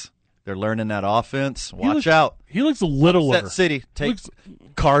legs. They're learning that offense. Watch out. He looks littler. Set City. Take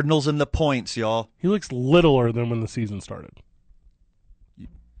Cardinals in the points, y'all. He looks littler than when the season started.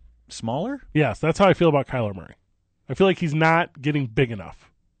 Smaller? Yes, that's how I feel about Kyler Murray. I feel like he's not getting big enough.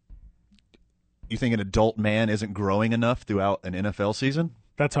 You think an adult man isn't growing enough throughout an NFL season?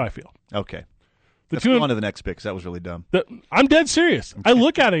 That's how I feel. Okay. Let's go on to the next pick, 'cause that was really dumb. I'm dead serious. I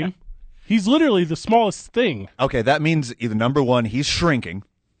look at him. He's literally the smallest thing. Okay, that means either number one, he's shrinking,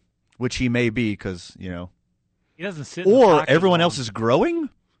 which he may be because, He doesn't sit in the or pocket everyone long. else is growing?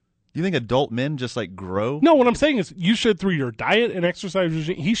 You think adult men just like grow? No, what I'm saying is you should, through your diet and exercise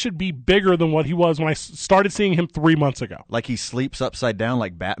regime, he should be bigger than what he was when I started seeing him 3 months ago. Like he sleeps upside down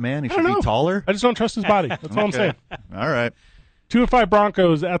like Batman? He I should don't know. be taller? I just don't trust his body. That's all I'm saying. All right. 2-5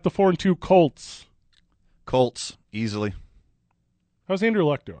 Broncos at the 4-2 Colts. Colts, easily. How's Andrew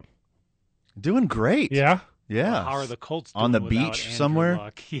Luck doing? Doing great. Yeah? Yeah. Well, how are the Colts doing on the without beach Andrew somewhere?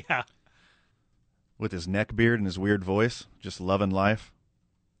 Luck? Yeah. With his neck beard and his weird voice, just loving life.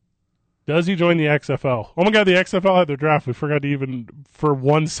 Does he join the XFL? Oh my God, the XFL had their draft. We forgot to even, for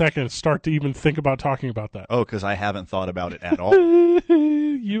 1 second, start to even think about talking about that. Oh, because I haven't thought about it at all.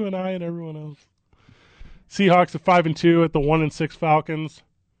 You and I and everyone else. Seahawks at 5-2 at the 1-6 Falcons.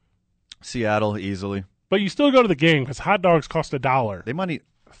 Seattle, easily. But you still go to the game because hot dogs cost $1. They might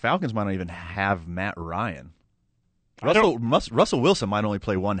Falcons might not even have Matt Ryan. I Russell Wilson might only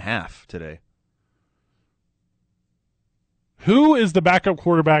play one half today. Who is the backup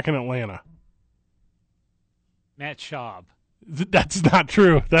quarterback in Atlanta? Matt Schaub. That's not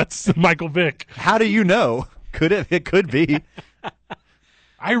true. That's Michael Vick. How do you know? Could it? It could be.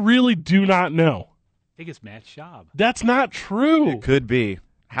 I really do not know. I think it's Matt Schaub. That's not true. It could be.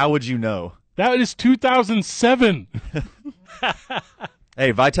 How would you know? That is 2007.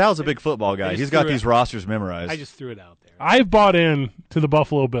 Hey, Vital's a big football guy. He's got these rosters memorized. I just threw it out there. I've bought in to the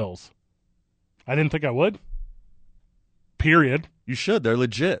Buffalo Bills. I didn't think I would. Period. You should. They're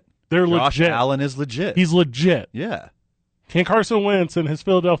legit. They're Josh legit. Allen is legit. He's legit. Yeah. Can Carson Wentz and his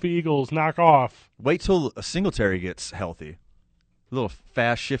Philadelphia Eagles knock off? Wait till Singletary gets healthy. A little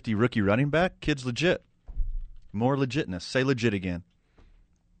fast, shifty rookie running back. Kid's legit. More legitness. Say legit again.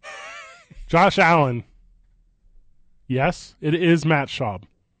 Josh Allen. Yes, it is Matt Schaub.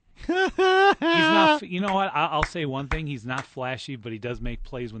 He's not. You know what? I'll say one thing. He's not flashy, but he does make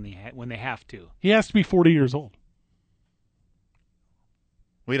plays when they have to. He has to be 40 years old.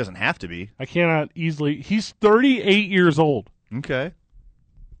 Well, he doesn't have to be. I cannot easily. He's 38 years old. Okay.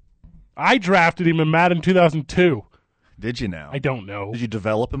 I drafted him in Madden 2002. Did you now? I don't know. Did you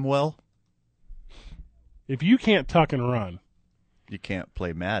develop him well? If you can't tuck and run, you can't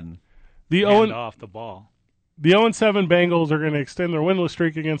play Madden. The off the ball. The 0-7 Bengals are going to extend their winless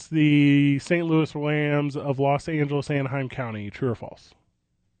streak against the St. Louis Rams of Los Angeles, Anaheim County. True or false?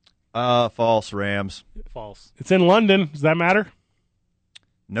 False. Rams. False. It's in London. Does that matter?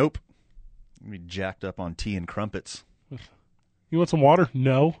 Nope. Be jacked up on tea and crumpets. You want some water?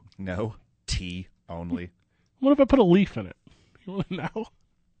 No. No. Tea only. What if I put a leaf in it? You want to know?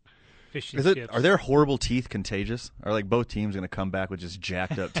 Fish and chips. Are their horrible teeth contagious? Are like both teams going to come back with just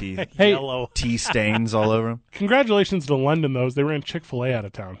jacked up teeth? Hey, Yellow. Tea stains all over them? Congratulations to London, though. They ran Chick-fil-A out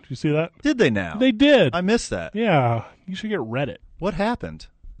of town. Did you see that? Did they now? They did. I missed that. Yeah. You should get Reddit. What happened?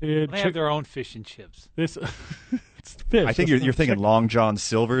 They have their own fish and chips. It's fish. I think you're thinking Long John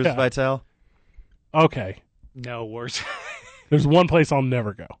Silver's, Yeah. Vital. Okay. No, worse. There's one place I'll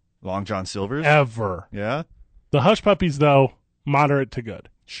never go. Long John Silver's? Ever. Yeah? The Hush Puppies, though, moderate to good.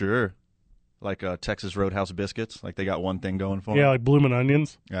 Sure. Like Texas Roadhouse biscuits. Like they got one thing going for them. Yeah, like Bloomin'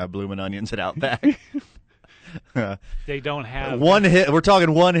 Onions. Yeah, Bloomin' Onions at Outback. They don't have one hit. We're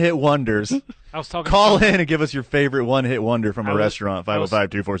talking one-hit wonders. I was talking. Call in and give us your favorite one-hit wonder from a I was- restaurant.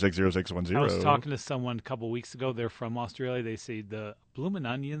 505-246-0610. I was talking to someone a couple weeks ago. They're from Australia. They say the Bloomin'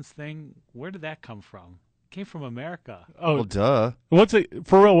 Onions thing. Where did that come from? It came from America. Oh, Well, duh.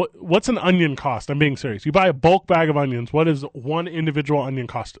 for real? What's an onion cost? I'm being serious. You buy a bulk bag of onions. What does one individual onion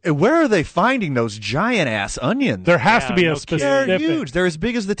cost? Where are they finding those giant-ass onions? There has to be no a kidding. specific. They're huge. They're as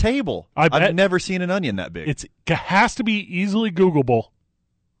big as the table. I bet- I've never seen an onion that big. It has to be easily Googleable.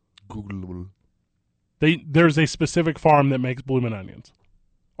 Googleable. There's a specific farm that makes Bloomin' Onions.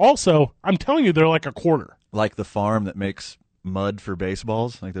 Also, I'm telling you, they're like a quarter. Like the farm that makes mud for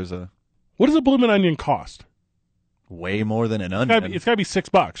baseballs. Like there's a What does a Bloomin' Onion cost? way more than an It's onion. got to be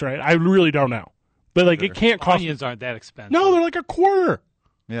 $6, right? I really don't know. But like, Sure. it can't cost. Onions aren't that expensive. No, they're like a quarter.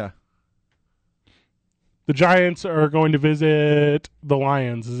 Yeah. The Giants are going to visit the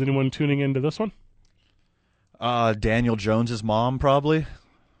Lions. Is anyone tuning into this one? Daniel Jones's mom, probably.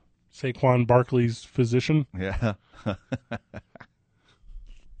 Saquon Barkley's physician. Yeah.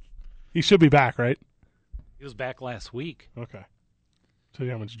 He should be back, right? He was back last week. Okay. Tell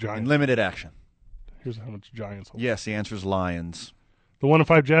you how much Giants. In limited action. Here's how much Giants hold. Yes, the answer is Lions. The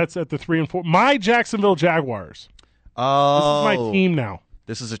 1-5 Jets at the 3-4. My Jacksonville Jaguars. Oh. This is my team now.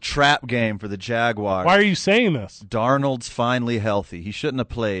 This is a trap game for the Jaguars. Why are you saying this? Darnold's finally healthy. He shouldn't have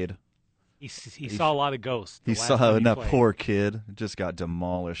played. He saw a lot of ghosts. He saw that poor kid just got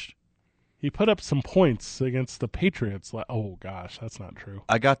demolished. He put up some points against the Patriots. Oh, gosh, that's not true.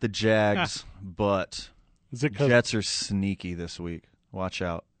 I got the Jags, but is it Jets are sneaky this week. Watch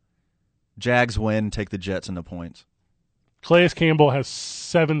out. Jags win, take the Jets in the points. Calais Campbell has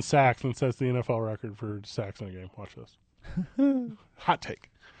 7 sacks and sets the NFL record for sacks in a game. Watch this. Hot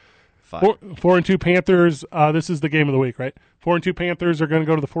take. 4-2 Panthers. This is the game of the week, right? 4-2 Panthers are going to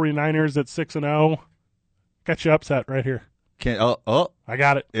go to the 49ers at 6-0. Got you upset right here. I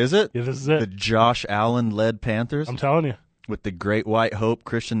got it. Is it? Yeah, this is it. The Josh Allen-led Panthers? I'm telling you. With the great white hope,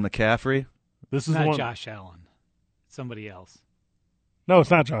 Christian McCaffrey? This is not Josh Allen. Somebody else. No,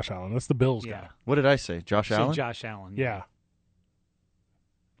 it's not Josh Allen. That's the Bills guy. What did I say? Josh Allen? Josh Allen. Yeah.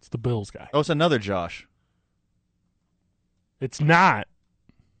 It's the Bills guy. Oh, it's another Josh. It's not.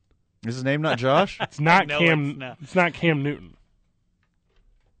 Is his name not Josh? It's not Cam. It's not Cam Newton.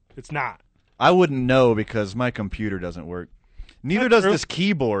 It's not. I wouldn't know because my computer doesn't work. Neither does this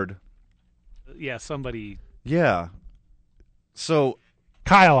keyboard. Yeah, somebody. Yeah. So,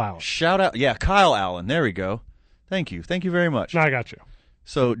 Kyle Allen. Shout out. Yeah, Kyle Allen. There we go. Thank you. Thank you very much. No, I got you.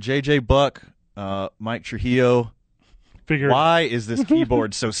 So, J.J. Buck, Mike Trujillo. Why is this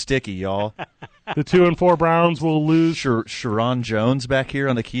keyboard so sticky, y'all? The 2-4 Browns will lose. Sharon Jones back here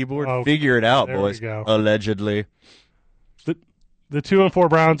on the keyboard. Figure it out, boys. Allegedly. The 2-4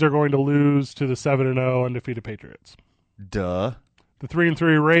 Browns are going to lose to the 7-0 undefeated Patriots. Duh. The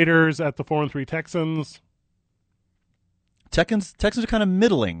 3-3 Raiders at the 4-3 Texans. Texans are kind of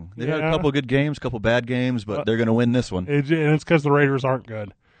middling. They've had a couple of good games, a couple bad games, but they're going to win this one. And it's because the Raiders aren't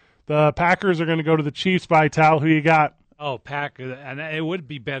good. The Packers are going to go to the Chiefs. Vital, who you got? Oh, Pack. And it would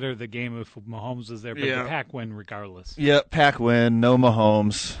be better the game if Mahomes was there, but the Pack win regardless. Yeah, Pack win. No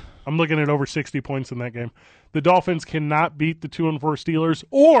Mahomes. I'm looking at over 60 points in that game. The Dolphins cannot beat the 2-4 Steelers,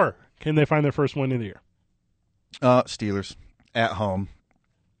 or can they find their first win of the year? Steelers at home.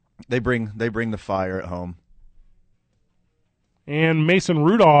 They bring the fire at home. And Mason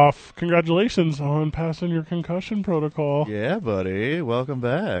Rudolph, congratulations on passing your concussion protocol. Yeah, buddy. Welcome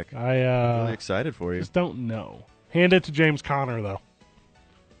back. I'm really excited for you. Just don't know. Hand it to James Conner, though.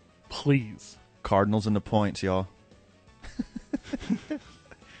 Please. Cardinals in the points, y'all.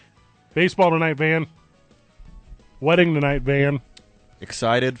 Baseball tonight, Van. Wedding tonight, Van.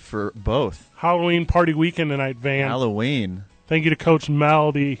 Excited for both. Halloween party weekend tonight, Van. Halloween. Thank you to Coach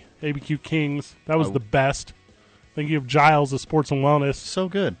Mel, the ABQ Kings. That was the best. Thank you to Giles of Sports and Wellness. So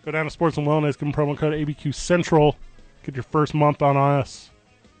good. Go down to Sports and Wellness, give them promo code ABQ Central. Get your first month on us.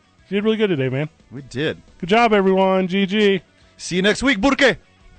 You did really good today, man. We did. Good job, everyone. GG. See you next week, Burke.